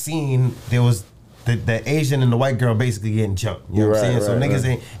they seen there was the Asian and the white girl basically getting jumped. You know what I'm saying? So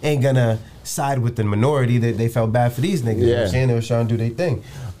niggas ain't gonna side with the minority. They felt bad for these niggas. You know what I'm saying? They were trying to do their thing.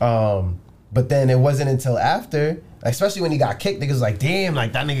 But then it wasn't until after, especially when he got kicked, niggas was like, damn,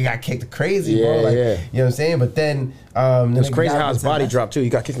 like that nigga got kicked crazy, bro. Like, you know what I'm saying? But then it's crazy how his body dropped too. He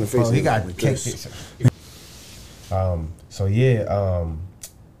got kicked in the face. Oh, he got kicked.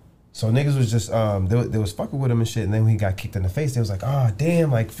 So niggas was just they was fucking with him and shit, and then when he got kicked in the face, they was like, oh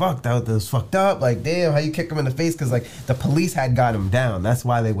damn, like fuck, that was fucked up. Like damn, how you kick him in the face? Because like the police had got him down. That's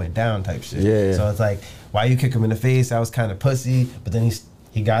why they went down type shit. Yeah. So it's like, why you kick him in the face? That was kind of pussy. But then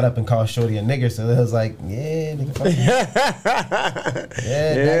he got up and called shorty a nigger, so it was like, yeah, nigga, fuck you.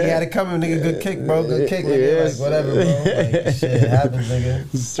 Now you had it coming, nigga, good kick, bro, good kick, nigga, like, whatever, bro, like, shit happens,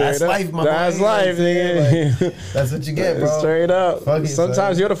 nigga. That's life, my boy. That's life, nigga. Like, that's what you get, bro. Straight up. Fuck it,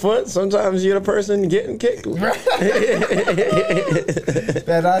 sometimes you're the foot, sometimes you're the person getting kicked.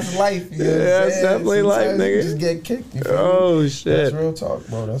 That's life, you know what I'm saying? That's definitely life, nigga. You just get kicked, you feel Oh, me? shit. That's real talk,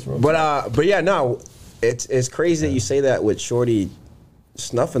 bro, that's real talk. But yeah, no, it's crazy that you say that with shorty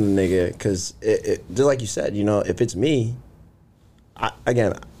snuffing the nigga, because just like you said, you know, if it's me,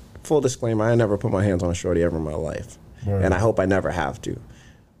 again, full disclaimer, I never put my hands on a shorty ever in my life, and I hope I never have to,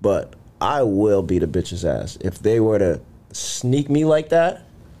 but I will beat a bitch's ass if they were to sneak me like that.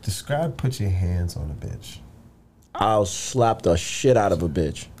 Describe put your hands on a bitch. I'll slap the shit out of a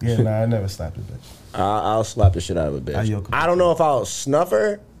bitch. Yeah, nah, I never slapped a bitch. I'll slap the shit out of a bitch. I don't know if I'll snuff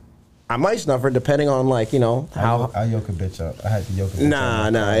her. I might snuff her depending on, like, you know, how I yoke a bitch up. I had to yoke a bitch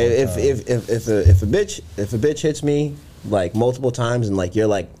up. Nah. If a bitch hits me like multiple times and like you're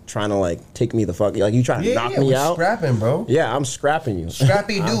like trying to like take me the fuck, like you trying to knock me out. Scrapping, bro. Yeah, I'm scrapping you.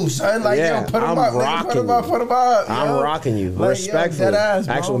 Scrappy do, son. Like, yo, put him up, nigga, put him up, put him up. I'm rocking you, like, respectfully.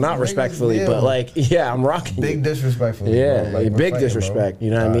 Actually, not respectfully, but like, yeah, I'm rocking you. Big disrespectfully. Yeah, bro. Like, big disrespect. Bro.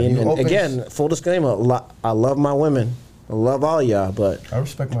 You know what I mean? And again, full disclaimer, I love my women. I love all y'all, but I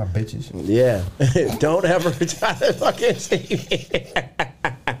respect my bitches. Yeah, don't ever try to fucking see me.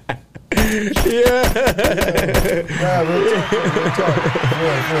 Yeah. Nah, real talk.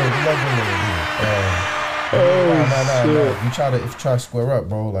 No. You try to square up,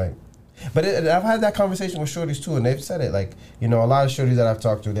 bro. Like, but I've had that conversation with shorties too, and they've said it. Like, you know, a lot of shorties that I've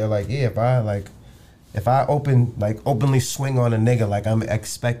talked to, they're like, yeah, if I openly swing on a nigga, like I'm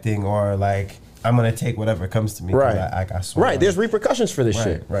expecting, or like I'm gonna take whatever comes to me. Right. I swear. Right. There's repercussions for this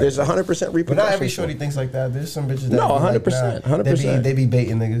shit. Right. There's 100% repercussions. But not every shorty thinks like that. There's some bitches that 100%. 100%. They be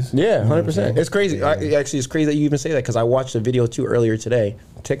baiting niggas. Yeah, 100%. It's crazy. Yeah. Actually, it's crazy that you even say that, because I watched a video too earlier today.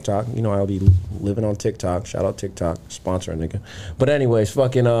 TikTok. You know, I'll be living on TikTok. Shout out TikTok. Sponsor a nigga. But anyways,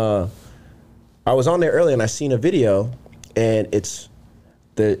 fucking I was on there earlier and I seen a video, and it's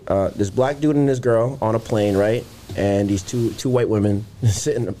this black dude and this girl on a plane, right? And these two white women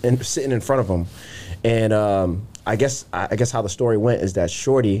sitting in front of them, and I guess how the story went is that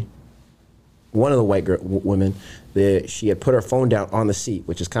shorty, one of the white women, she had put her phone down on the seat,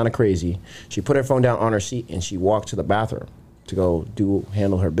 which is kind of crazy. She put her phone down on her seat and she walked to the bathroom to go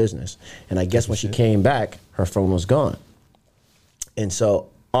handle her business. And I guess when she came back, her phone was gone. And so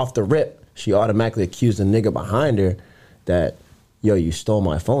off the rip, she automatically accused the nigga behind her that, yo, you stole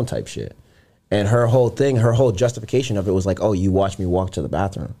my phone type shit. And her whole justification of it was like, oh, you watched me walk to the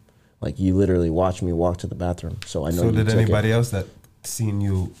bathroom. Like, you literally watched me walk to the bathroom. So I know. So did anybody else that seen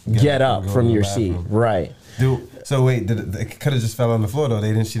you get up from your seat? Right. Dude, so wait, it could have just fell on the floor though.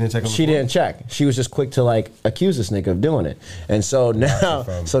 She didn't check on the floor? She didn't check. She was just quick to like accuse this nigga of doing it. And so now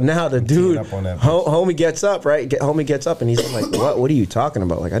the dude, homie gets up, right? Homie gets up and he's like, what are you talking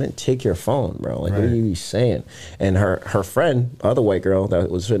about? Like, I didn't take your phone, bro. Like, what are you saying? And her friend, other white girl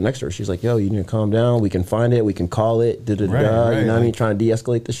that was sitting next to her, she's like, yo, you need to calm down. We can find it. We can call it. You know what I mean? Trying to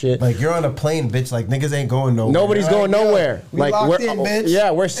de-escalate the shit. Like, you're on a plane, bitch. Like, niggas ain't going nowhere. Nobody's going nowhere. Like, we're in, bitch.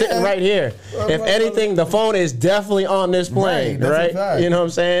 Yeah, we're sitting right here. If anything, the phone is definitely on this plane, right? You know what I'm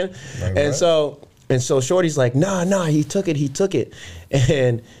saying? Like, and so shorty's like, nah, he took it.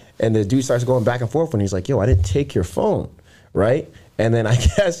 And the dude starts going back and forth when he's like, yo, I didn't take your phone, right? And then I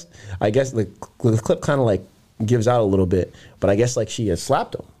guess the clip kind of like gives out a little bit, but I guess like she had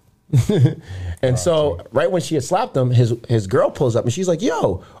slapped him. And so right when she had slapped him, his girl pulls up and she's like,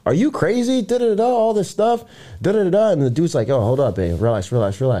 yo, are you crazy? Da-da-da-da, all this stuff. Da-da-da-da. And the dude's like, oh, hold up, babe. Relax.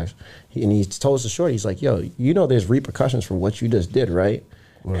 And he told the shorty, he's like, yo, you know there's repercussions for what you just did, right?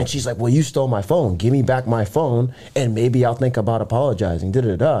 And she's like, well, you stole my phone. Give me back my phone and maybe I'll think about apologizing.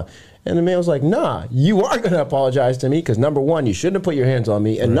 Da-da-da-da. And the man was like, nah, you are going to apologize to me because number one, you shouldn't have put your hands on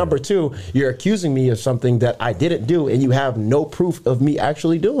me. And number two, you're accusing me of something that I didn't do and you have no proof of me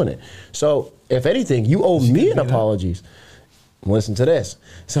actually doing it. So if anything, you owe me an apology. Listen to this.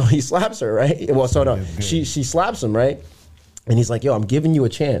 So he slaps her, right? Well, so no, she slaps him, right? And he's like, yo, I'm giving you a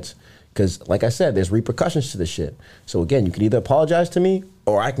chance. Because like I said, there's repercussions to this shit. So again, you can either apologize to me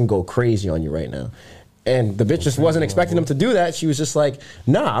or I can go crazy on you right now. And the bitch just wasn't expecting him to do that. She was just like,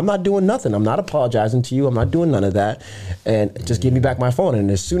 nah, I'm not doing nothing. I'm not apologizing to you. I'm not down none of that. And just give me back my phone.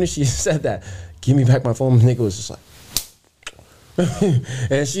 And as soon as she said that, give me back my phone, the nigga was just like,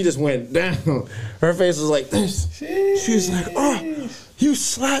 and she just went down. Her face was like this. She was like, oh, you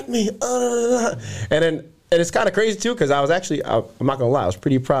slapped me. And it's kind of crazy too, because I was actually, I'm not gonna lie, I was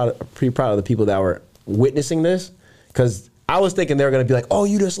pretty proud of the people that were witnessing this, because I was thinking they were gonna be like, "Oh,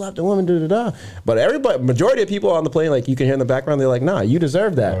 you just slapped a woman, da da da." But majority of people on the plane, like you can hear in the background, they're like, "Nah, you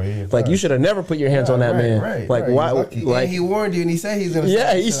deserve that. Oh, yeah, like you should have never put your hands on that man. Like why? Like he warned you, and he said he's gonna.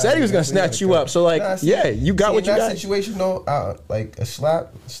 Yeah, he said he was gonna snatch you up. So like, yeah, you got what you got. In that situation, though, like a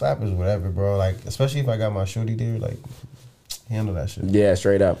slap is whatever, bro. Like especially if I got my shorty there, like. Handle that shit. Yeah,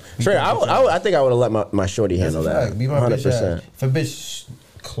 straight up. I think I would have let my shorty handle that. Like, be my 100%. Bitch. If a bitch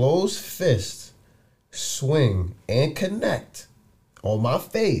close fist, swing, and connect on my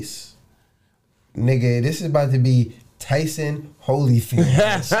face, nigga, this is about to be Tyson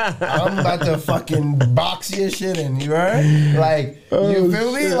Holyfield. I'm about to fucking box your shit in, you right? Like, you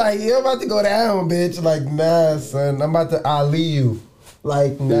feel me? Like, you're about to go down, bitch. Like, nah, son. I'm about to Ali you.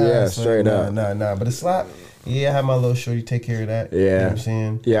 Like, nah, yeah, son. Straight up. Nah. But a slap. Yeah, I have my little shorty take care of that. Yeah. You know what I'm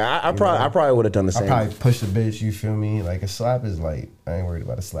saying? Yeah, I probably would have done the same. I probably push the bitch, you feel me? Like a slap is like, I ain't worried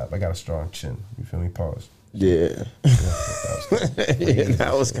about a slap. I got a strong chin. You feel me? Pause. Yeah.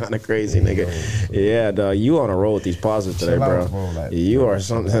 That was kind of crazy, nigga. Yeah, dog. You on a roll with these pauses today, bro. Like, you are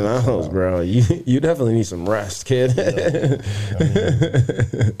something else, bro. You definitely need some rest, kid.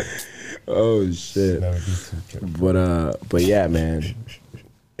 Oh shit. But yeah, man.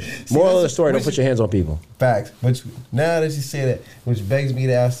 Moral of the story, don't put your hands on people. Facts. Which, now that you say that, which begs me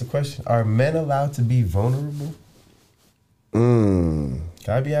to ask the question, are men allowed to be vulnerable?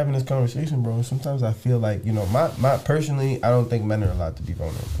 I be having this conversation, bro. Sometimes I feel like, you know, my personally, I don't think men are allowed to be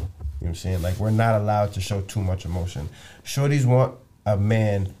vulnerable. You know what I'm saying? Like, we're not allowed to show too much emotion. Shorties want a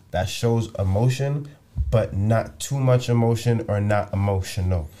man that shows emotion, but not too much emotion or not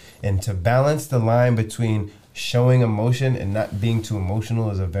emotional. And to balance the line between showing emotion and not being too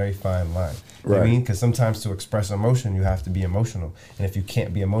emotional is a very fine line. You know what I mean? Because sometimes to express emotion, you have to be emotional. And if you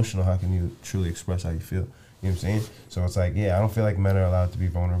can't be emotional, how can you truly express how you feel? You know what I'm saying? So it's like, yeah, I don't feel like men are allowed to be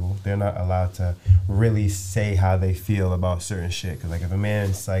vulnerable. They're not allowed to really say how they feel about certain shit. Because like if a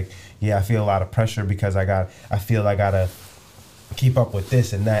man's like, yeah, I feel a lot of pressure because I feel I gotta keep up with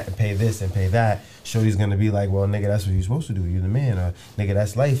this and that and pay this and pay that. Shorty's gonna be like, well, nigga, that's what you're supposed to do. You're the man. Or nigga,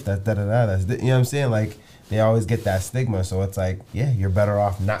 that's life. That's da-da-da. That's, you know what I'm saying? Like, they always get that stigma. So it's like, yeah, you're better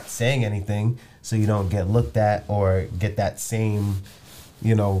off not saying anything so you don't get looked at or get that same,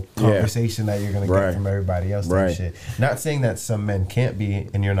 you know, conversation that you're going to get from everybody else. Type shit. Not saying that some men can't be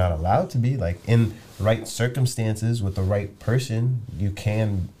and you're not allowed to be. Like, in right circumstances with the right person, you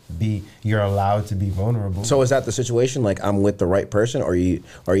can be, you're allowed to be vulnerable. So is that the situation? Like, I'm with the right person, or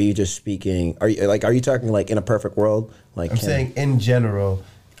are you just speaking, are you talking like in a perfect world? Like, I'm saying in general,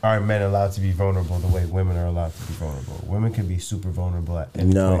 are men allowed to be vulnerable the way women are allowed to be vulnerable? Women can be super vulnerable at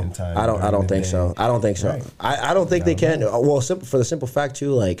any point in time. I don't think so. I don't think so. Right. I don't think they can. Well, for the simple fact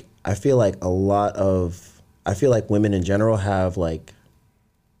too, like I feel like women in general have like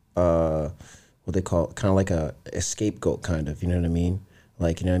what they call kind of like a scapegoat kind of, you know what I mean?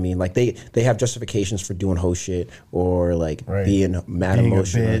 Like, you know what I mean? Like, they have justifications for doing whole shit or, like, being mad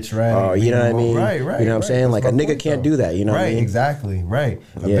emotional. A bitch, right? You know what I mean? Right. You know what I'm saying? Like, a nigga can't do that, you know what I mean? Right, exactly, right.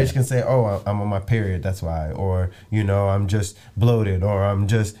 A bitch can say, oh, I'm on my period, that's why. Or, you know, I'm just bloated, or I'm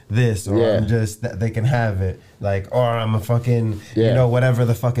just this, or I'm just, they can have it. Like, or I'm a fucking, you know, whatever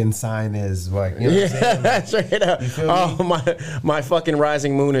the fucking sign is. Like, you know what I'm saying? Like, straight up. My fucking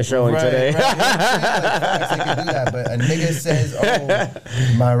rising moon is showing today. Right, you know what I'm saying? Like, facts, they can do that. But a nigga says, oh,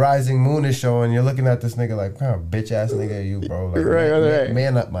 my rising moon is showing. You're looking at this nigga like, kind of bitch ass nigga you, bro. Like,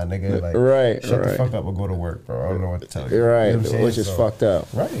 man up, my nigga. Like, shut the fuck up and go to work, bro. I don't know what to tell you. Right, you know what I'm which is fucked up.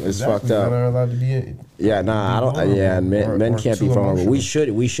 Right, it's exactly. fucked up. Men are allowed to be. Yeah, nah, I don't. Yeah, men can't be vulnerable. We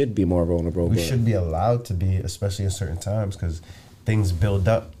should be more vulnerable. We should be allowed to be, especially in certain times, because things build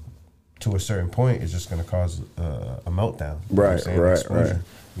up to a certain point. It's just going to cause a meltdown. Right.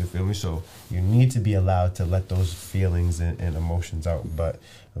 You feel me? So you need to be allowed to let those feelings and emotions out. But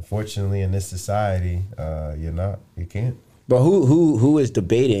unfortunately, in this society, you're not. You can't. But who is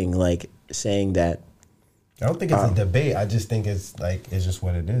debating, like, saying that? I don't think it's a debate. I just think it's just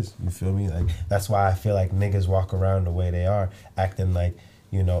what it is. You feel me? Like, that's why I feel like niggas walk around the way they are, acting like,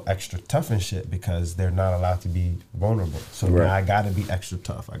 you know, extra tough and shit, because they're not allowed to be vulnerable. So now I gotta be extra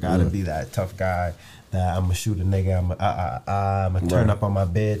tough. I gotta be that tough guy that I'm gonna shoot a nigga. I'm gonna turn up on my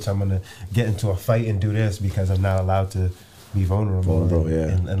bitch. I'm gonna get into a fight and do this because I'm not allowed to be vulnerable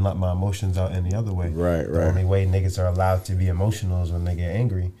and let my emotions out any other way. Right. The only way niggas are allowed to be emotional is when they get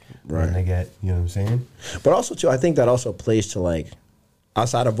angry. When they get, you know what I'm saying? But also, too, I think that also plays to, like,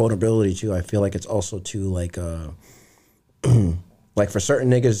 outside of vulnerability, too, I feel like it's also, too, like, like, for certain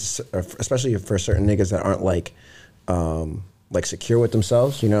niggas, especially for certain niggas that aren't, like secure with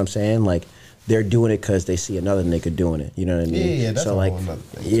themselves, you know what I'm saying? Like, they're doing it because they see another nigga doing it. You know what I mean? Yeah, that's so, a like, whole nother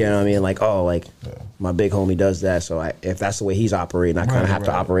thing. You know what I mean? Like, my big homie does that, so if that's the way he's operating, I kind of have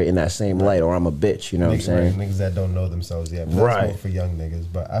to operate in that same light, or I'm a bitch. You know what I'm saying? Niggas that don't know themselves yet. But that's more for young niggas.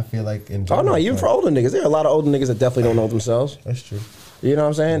 But I feel like in general, no, even for older niggas, there are a lot of older niggas that definitely don't know themselves. That's true. You know what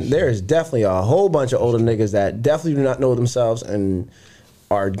I'm saying? There is definitely a whole bunch of older niggas that definitely do not know themselves and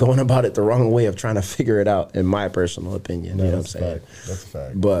are going about it the wrong way of trying to figure it out, in my personal opinion. You know what I'm saying? That's a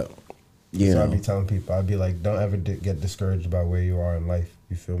fact. But, you know. I be telling people, I'd be like, don't ever get discouraged about where you are in life.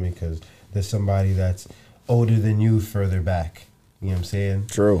 You feel me? Because there's somebody that's older than you further back. You know what I'm saying?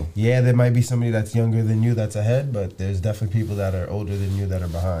 True. Yeah, there might be somebody that's younger than you that's ahead, but there's definitely people that are older than you that are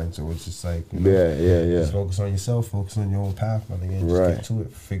behind. So it's just like, you know, just focus on yourself, focus on your own path, my nigga, and just get to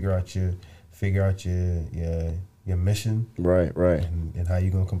it. Figure out your mission. Right. And how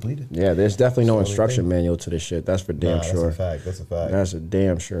you gonna complete it. Yeah, there's definitely no instruction manual to this shit. That's for damn sure. That's a fact. That's a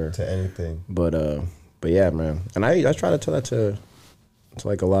damn sure. To anything. But yeah, man. And I try to tell that to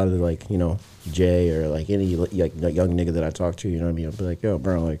like a lot of the, like, you know, Jay or like any like young nigga that I talk to, you know what I mean? I'll be like, yo,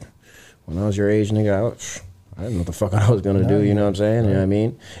 bro, like, when I was your age, nigga, I didn't know what the fuck I was gonna do, you know what I'm saying? You know what I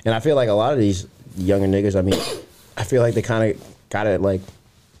mean? And I feel like a lot of these younger niggas, I mean, I feel like they kind of got it like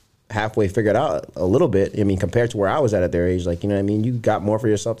halfway figured out a little bit. I mean, compared to where I was at their age, like, you know what I mean? You got more for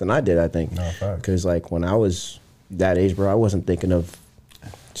yourself than I did, I think. Because like when I was that age, bro, I wasn't thinking of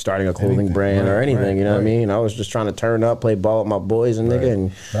starting a clothing brand or anything, you know what I mean? I was just trying to turn up, play ball with my boys and nigga.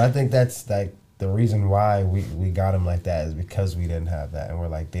 And but I think that's like the reason why we got him like that is because we didn't have that. And we're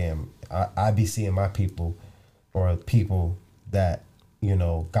like, damn, I be seeing my people or people that, you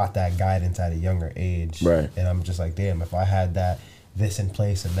know, got that guidance at a younger age. Right. And I'm just like, damn, if I had that, this in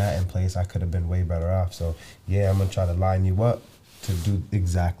place and that in place, I could have been way better off. So yeah, I'm gonna try to line you up to do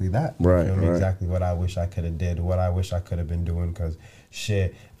exactly that. Right. You know, exactly what I wish I could have did, what I wish I could have been doing. Because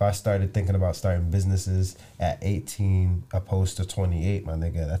shit, if I started thinking about starting businesses at 18 opposed to 28, my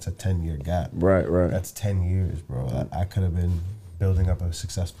nigga, that's a 10-year gap. Right. That's 10 years, bro. I could have been building up a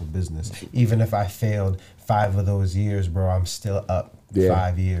successful business. Even if I failed 5 of those years, bro, I'm still up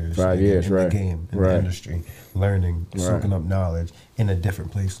 5 years. In the game, in the industry, learning, soaking up knowledge in a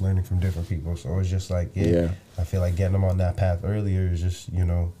different place, learning from different people. So it's just like, I feel like getting them on that path earlier is just, you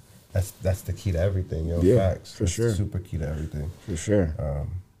know, that's the key to everything, yo. Facts. For sure. Super key to everything. For sure.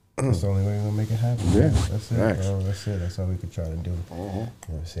 That's the only way we're gonna make it happen. Yeah. That's it, bro. That's it. That's all we could try to do. You know what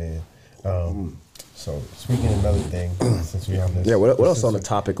I'm saying? So speaking of another thing, since we're on this, what else on the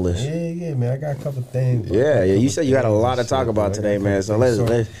topic list? Yeah, man. I got a couple things. Yeah. You said you had a lot to talk about today, man. So let's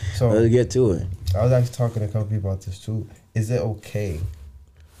get to it. I was actually talking to a couple people about this too. Is it okay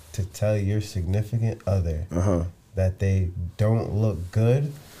to tell your significant other that they don't look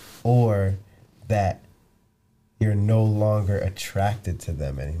good, or that you're no longer attracted to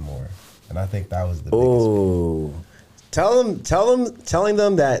them anymore? And I think that was the biggest. Telling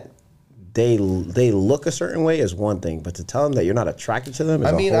them that they look a certain way is one thing, but to tell them that you're not attracted to them is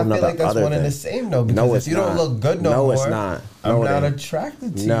a whole nother. I feel like that's one and the same though. Because if you don't look good no more, it's not. I'm not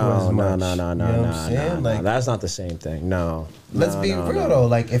attracted to you as much. No. You know what I'm saying? Like, that's not the same thing. No. Let's be real though.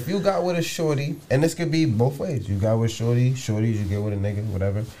 Like, if you got with a shorty, and this could be both ways. You got with shorties, you get with a nigga,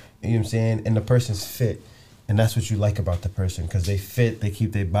 whatever. You know what I'm saying? And the person's fit. And that's what you like about the person, because they fit, they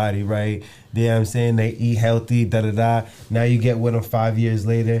keep their body right. You know what I'm saying? They eat healthy, da-da-da. Now you get with them 5 years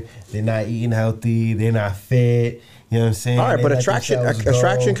later, they're not eating healthy, they're not fit. You know what I'm saying? All right, They but let attraction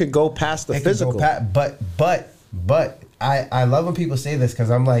themselves go. could go past the It could go physical. But I love when people say this, because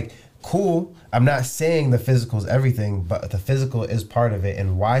I'm like, cool. I'm not saying the physical is everything, but the physical is part of it.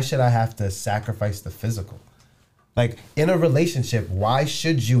 And why should I have to sacrifice the physical? Like, in a relationship, why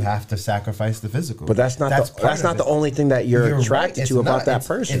should you have to sacrifice the physical? But that's not the only thing that you're attracted to about that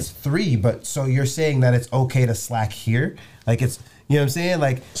person. It's three, but so you're saying that it's okay to slack here? Like, it's, you know what I'm saying?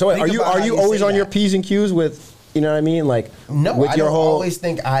 Like, So are you always on your P's and Q's with, you know what I mean? Like, no, with I your don't whole always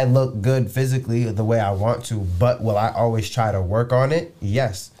think I look good physically the way I want to, but will I always try to work on it?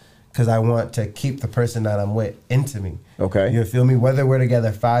 Yes. Because I want to keep the person that I'm with into me. Okay. You feel me? Whether we're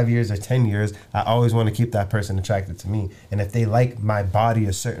together 5 years or 10 years, I always want to keep that person attracted to me. And if they like my body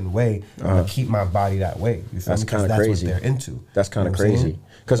a certain way, I'm going to keep my body that way. You feel That's me? 'Cause kind of crazy. That's what they're into. That's kind of You know what I'm crazy. saying?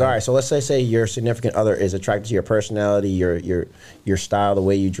 Because all right, so let's say your significant other is attracted to your personality, your style, the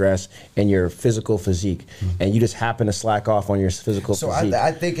way you dress, and your physical physique, and you just happen to slack off on your physical So physique.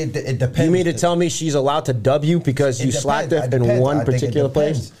 I think it depends. You mean to tell me she's allowed to dub you because It you depends. slacked It in depends. one I think it particular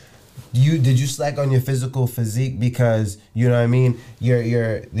place? depends. Did you slack on your physical physique because, you know what I mean,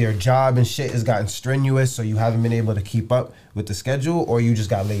 your job and shit has gotten strenuous, so you haven't been able to keep up with the schedule, or you just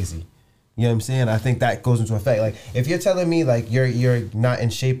got lazy? You know what I'm saying? I think that goes into effect. Like, if you're telling me like you're not in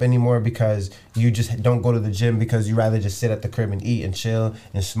shape anymore because you just don't go to the gym because you rather just sit at the crib and eat and chill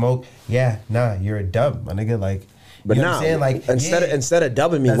and smoke, yeah, nah, you're a dub, my nigga. Like, But you know now, what I'm saying? Like, instead of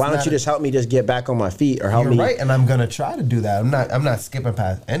dubbing me, that's why don't not you just help me just get back on my feet, or help You're me? right, and I'm gonna try to do that. I'm not skipping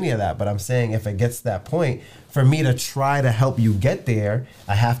past any of that, but I'm saying if it gets to that point, for me to try to help you get there,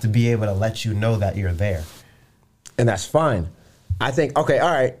 I have to be able to let you know that you're there. And that's fine. I think, okay, all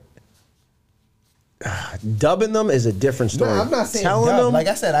right. Dubbing them is a different story. No, I'm not saying Telling dub. them, Like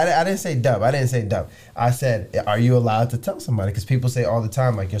I said, I didn't say dub. I didn't say dub. I said, are you allowed to tell somebody? Because people say all the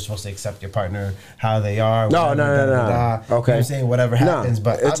time, like, you're supposed to accept your partner how they are. No. Okay. You know what I'm saying? Whatever happens. No,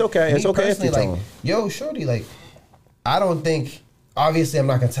 but it's okay. It's okay if you tell like, them. yo, shorty, like, I don't think, obviously I'm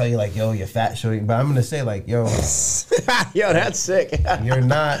not going to tell you, like, yo, you're fat, shorty. But I'm going to say, like, yo. yo, that's sick. You're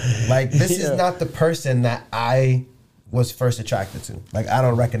not, like, this is not the person that I was first attracted to. Like, I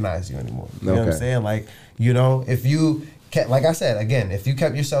don't recognize you anymore. You know what I'm saying? Like, you know, if you kept, like I said, again, if you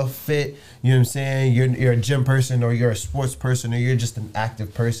kept yourself fit, you know what I'm saying, you're a gym person, or you're a sports person, or you're just an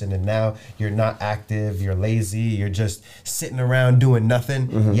active person, and now you're not active, you're lazy, you're just sitting around doing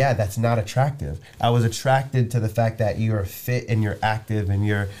nothing, yeah, that's not attractive. I was attracted to the fact that you're fit and you're active and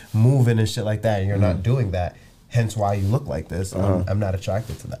you're moving and shit like that, and you're not doing that, hence why you look like this. I'm not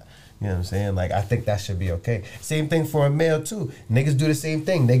attracted to that. You know what I'm saying? Like, I think that should be okay. Same thing for a male too. Niggas do the same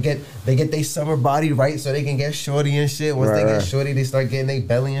thing. They get their summer body right so they can get shorty and shit. Once they get shorty, they start getting their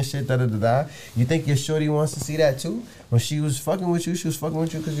belly and shit. You think your shorty wants to see that too? When she was fucking with you, she was fucking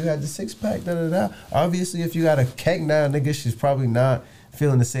with you because you had the six pack. Obviously, if you got a keg now, nigga, she's probably not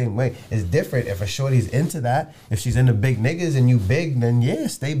feeling the same way. It's different if a shorty's into that. If she's into big niggas and you big, then yeah,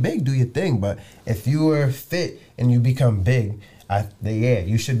 stay big, do your thing. But if you were fit and you become big,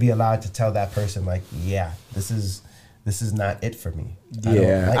 you should be allowed to tell that person, like, yeah, this is not it for me.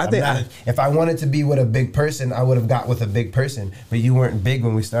 If I wanted to be with a big person, I would have got with a big person. But you weren't big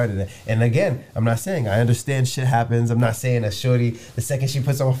when we started it. And again, I'm not saying, I understand shit happens. I'm not saying a shorty, the second she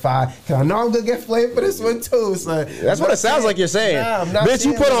puts on 5, because I know I'm gonna get flamed for this one too. So that's what it sounds like you're saying. Nah, I'm not bitch,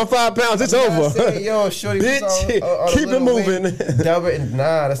 saying, you put on 5 pounds, it's over. Saying, yo, shorty, bitch, keep it moving.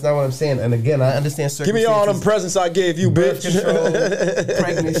 Nah, that's not what I'm saying. And again, I understand circumstances. Give me all them presents I gave you, bitch. Control,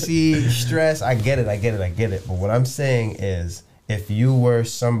 pregnancy, stress. I get it. But what I'm saying is, if you were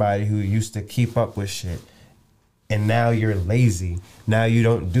somebody who used to keep up with shit, and now you're lazy, now you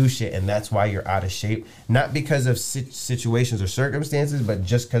don't do shit, and that's why you're out of shape, not because of situations or circumstances, but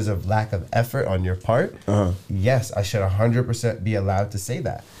just because of lack of effort on your part, yes, I should 100% be allowed to say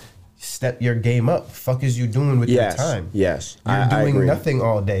that. Step your game up. Fuck is you doing with your time? Yes. You're doing nothing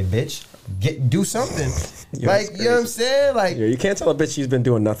all day, bitch. Do something. Like, you know what I'm saying? Like, you can't tell a bitch she's been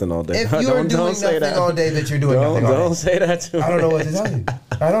doing nothing all day. If you're doing nothing all day, that you're doing nothing all day. Don't say that to me. I don't know what to tell you.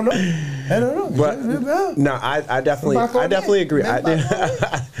 I don't know. But, no, I definitely agree.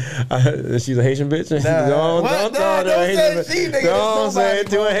 She's a Haitian bitch. Don't say it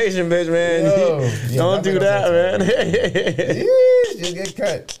to a Haitian bitch, man. Don't do that, man. You'll get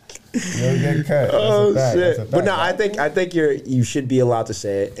cut. You'll get cut. Oh shit! But no, I think you should be allowed to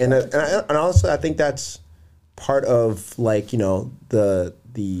say it, and also I think that's part of, like, you know, the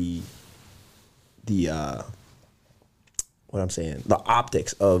what I'm saying, the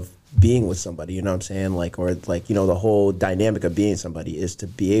optics of being with somebody, you know what I'm saying? Like, or like, you know, the whole dynamic of being somebody is to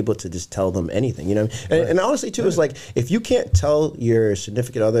be able to just tell them anything, you know what I mean? And honestly too, it's like, if you can't tell your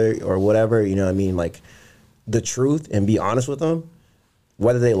significant other or whatever, you know what I mean, like the truth and be honest with them,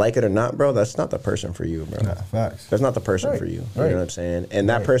 whether they like it or not, bro, that's not the person for you, bro. Nah, facts. That's not the person for you. You know what I'm saying? And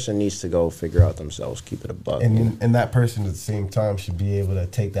that person needs to go figure out themselves, keep it a buck. And that person at the same time should be able to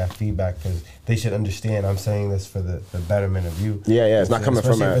take that feedback because they should understand I'm saying this for the betterment of you. Yeah, yeah. It's not coming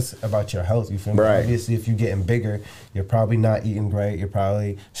from if it's about your health, you feel me? Right. Obviously, if you're getting bigger, you're probably not eating right. You're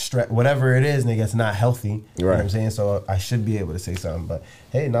probably whatever it is, nigga, it's not healthy. You know what I'm saying? So I should be able to say something. But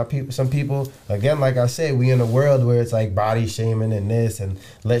hey, some people, again, like I said, we in a world where it's like body shaming and this and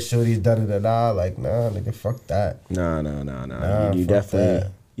let's show these da-da-da-da. Like, nah, nigga, fuck that. No.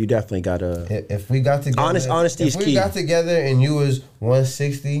 You definitely gotta. If we got together, honesty is key. If we got together and you was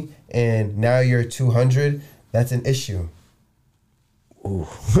 160 and now you're 200, that's an issue. Ooh.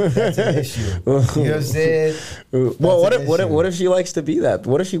 That's an issue. You know what I'm saying? Well, what if she likes to be that?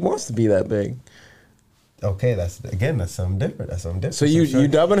 What if she wants to be that big? Okay, that's something different. So you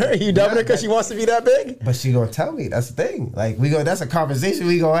dubbing her? You dubbing her because she wants to be that big? But she gonna tell me. That's the thing. Like that's a conversation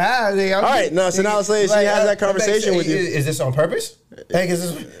we gonna have. All right, no. So now let's say she has that conversation with you. Is this on purpose? Hey,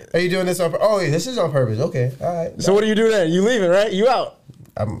 are you doing this on purpose? Oh, yeah, this is on purpose. Okay, all right. So what do you do then? You leaving, right? You out?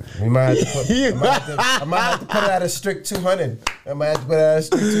 We might have to put, I might have to put it at a strict 200. I might have to put it at a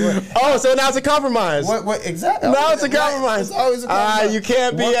strict 200. Oh, so now it's a compromise. What exactly? Now it's a compromise. It's always a compromise. You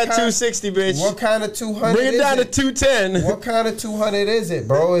can't be at 260, bitch. What kind of 200? Bring it down to 210. What kind of 200 is it,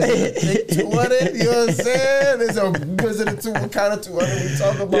 bro? Is it 200? You know what I'm saying? What kind of 200 we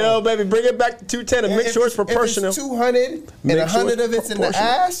talking about? Yo, baby, bring it back to 210 and make sure it's proportional. If it's 200 and 100 of it's in the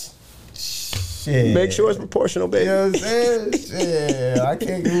ass. Shit. Make sure it's proportional, baby. You know what I'm saying? Shit. I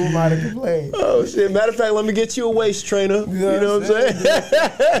can't get nobody to complain. Oh, shit. Matter of fact, let me get you a waist trainer. You know what I'm saying?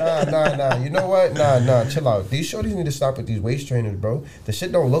 Nah. You know what? Nah. Chill out. These shorties need to stop with these waist trainers, bro. The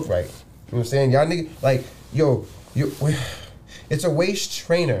shit don't look right. You know what I'm saying? Y'all niggas, like, it's a waist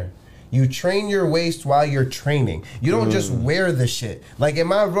trainer. You train your waist while you're training. You don't just wear the shit. Like,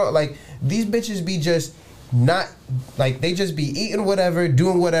 am I wrong? Like, these bitches be just not, like, they just be eating whatever,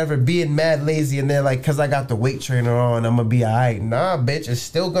 doing whatever, being mad lazy, and they're like, because I got the weight trainer on, I'm going to be all right. Nah, bitch, it's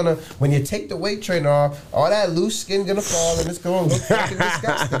still going to, when you take the weight trainer off, all that loose skin going to fall, and it's going to look fucking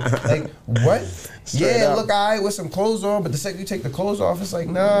disgusting. Like, what? Look all right with some clothes on, but the second you take the clothes off, it's like,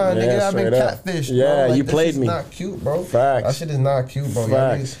 nah, nigga, I've been catfished, bro. Yeah, like, you played me. That shit is not cute, bro. Facts. That shit is not cute, bro.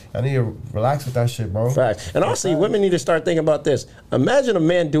 Facts. I need to relax with that shit, bro. Facts. And honestly, women need to start thinking about this. Imagine a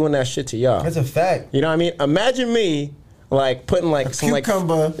man doing that shit to y'all. That's a fact. You know what I mean? Imagine me, like, putting, like, some,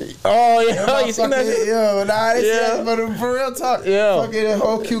 cucumber. Like... Oh, yeah. You seen that shit? Yo, nah, they said, but for real talk. Yeah. Fucking a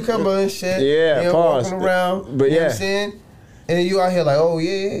whole cucumber and shit. Yeah, you know, pause. walking around. But you know yeah. what I'm saying? And then you out here like, oh,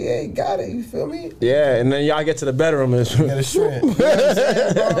 yeah, got it. You feel me? Yeah, and then y'all get to the bedroom and... You gotta shrimp. You know what I'm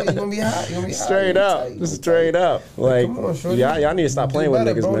saying, bro? You gonna be hot. You gonna be Straight hot. up. Straight up. Like, come on, shorty. y'all need to stop playing with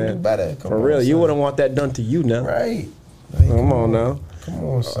niggas, bro. man. Do better. For real. You wouldn't want that done to you now. Right. Like, come on now. Come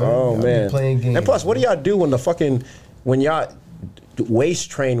on, son. Oh, y'all man. Be playing games. And plus, what do y'all do when y'all waist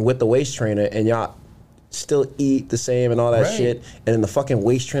train with the waist trainer and y'all still eat the same and all that shit, and then the fucking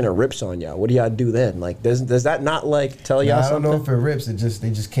waist trainer rips on y'all? What do y'all do then? Like, does that not, like, tell y'all something? I don't know if it rips. They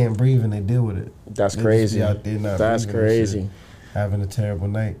just can't breathe and they deal with it. That's crazy. Out there not That's crazy. Having a terrible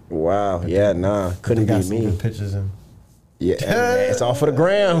night. But yeah, nah. Couldn't be me. Some good pictures in. Yeah, it's all for the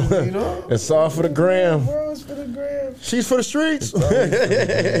gram. You know? It's all for the gram. Bro, it's for the gram. She's for the streets. It's always for the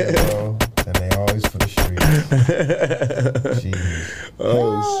gram, bro. And they always for the streets. Jeez.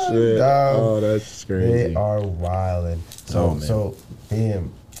 Oh, shit. Oh, that's crazy. They are wildin'. So,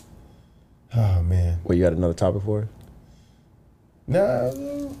 damn. Oh, man. Well, you got another topic for it? Nah.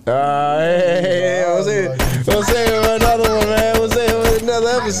 Hey, we'll say another one, man. We'll say another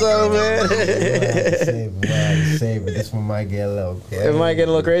episode, man. Save it. This one might get a little crazy. It might get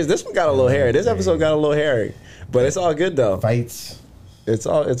a little crazy. This one got a little hairy. This episode got a little hairy. But it's all good, though. Fights. It's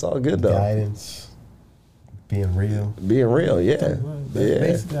all good, though. Guidance. Being real. Yeah.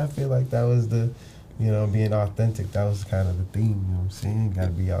 Basically, I feel like that was the... being authentic, that was kind of the theme, you know what I'm saying?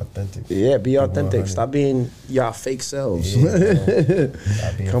 Gotta be authentic. Yeah, be authentic. Stop being y'all fake selves. Yeah,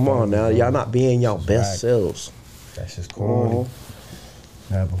 come on now. Y'all not being y'all best selves. That's just corny.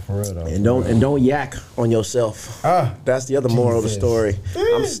 Nah, but for real though. And don't yak on yourself. That's the other moral of the story.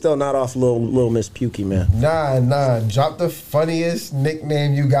 I'm still not off little Miss Pukey, man. Nah. Drop the funniest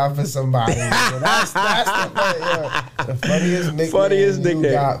nickname you got for somebody. That's the The funniest nickname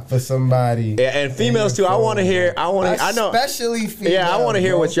you got for somebody. Yeah, and females too. I want to hear. I know. Especially females. Yeah, I want to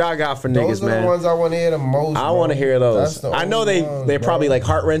hear what y'all got for niggas, those are man. the ones I want to hear the most. I want to hear those. I know they're bro. probably like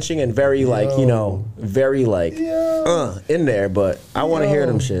heart wrenching and very like very like in there, but I want to hear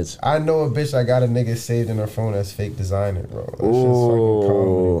them shits. I know a bitch I got a nigga saved in her phone that's fake designer, bro. That shit's Ooh. fucking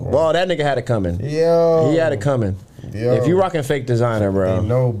comedy, bro. Well, that nigga had it coming. Yo. He had it coming. Yo. If you rocking fake designer, bro. They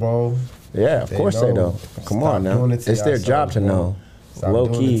know, bro. Yeah, of course they know. Come on now. It's their job to know. Stop Low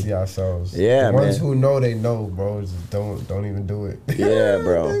doing key. it to yourselves. Yeah, the ones man. who know, they know, bro. Just don't even do it. Yeah,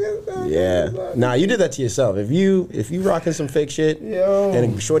 bro. Yeah. Nah, you did that to yourself. If you rocking some fake shit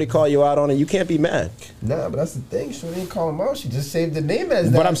and Shorty call you out on it, you can't be mad. Nah, but that's the thing. Shorty didn't call him out. She just saved the name as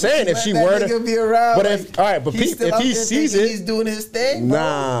that. But I'm saying if she were to be around, but like, if all right, but if he sees it, he's doing his thing.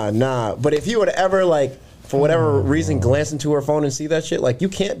 Bro. Nah. But if he were to ever like for whatever reason glance into her phone and see that shit, like you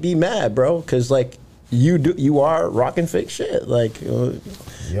can't be mad, bro, because like you are rocking fake shit. Like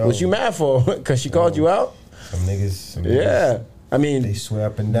what you mad for? Because she called you out? Some niggas. Yeah. I mean, they swear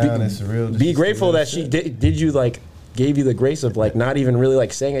up and down. It's real. Be grateful that she did you like gave you the grace of like not even really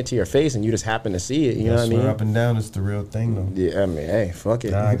like saying it to your face and you just happen to see it. You know what I mean? Swear up and down is the real thing though. Yeah, I mean, hey, fuck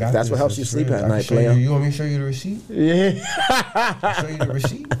it. Nah, I got That's this. what helps It's you sleep real. at night, player. You want me to show you the receipt? Yeah. Show you the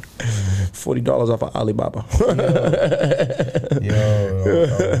receight. $40 off of Alibaba. Yo, oh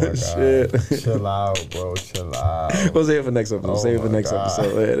my God. Shit. Chill out, bro. Chill out. We'll save it for next episode. Save it for next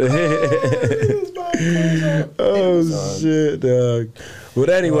episode. Shit, dog. But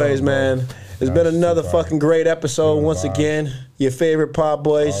anyways, man, it's been another fucking great episode once again. Your favorite pod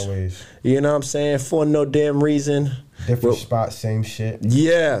boys. Always. You know what I'm saying? For no damn reason. Different spot, same shit.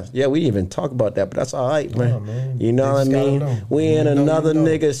 Yeah, we didn't even talk about that, but that's all right, man. Man. You know what I mean? We in another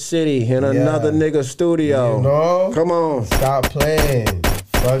nigga city, in another nigga studio. You know? Come on. Stop playing.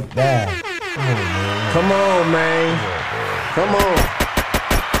 Fuck that. Come on, man. Come on.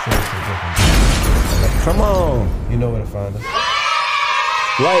 Come on. You know where to find us.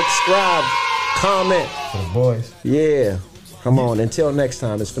 Like, subscribe, comment. For the boys. Yeah. Come on. Until next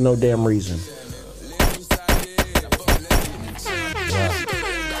time, it's for no damn reason.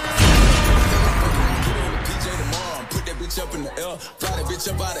 Up in the air, fly that bitch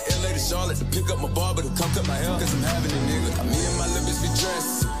up out of LA to Charlotte to pick up my barber to come cut my hair. Cause I'm having a nigga. Me and my little bitch be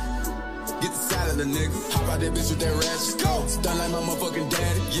dressed. Get the side of the nigga. Hop out that bitch with that ratchet. Go! Stun like my motherfucking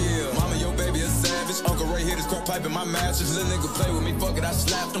daddy. Yeah. Mama, your baby a savage. Uncle Ray hit his crack pipe in my mattress. Little nigga play with me. Fuck it, I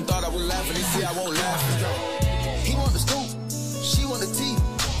slapped him. Thought I was laughing. He see I won't laugh. He want the scoop. She want the tea.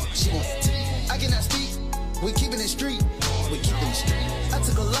 She want the tea. I cannot speak. We keeping it street. We keeping it street. I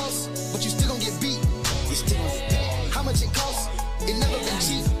took a loss, but you still gon' get beat. You still gon' get beat. How much it costs?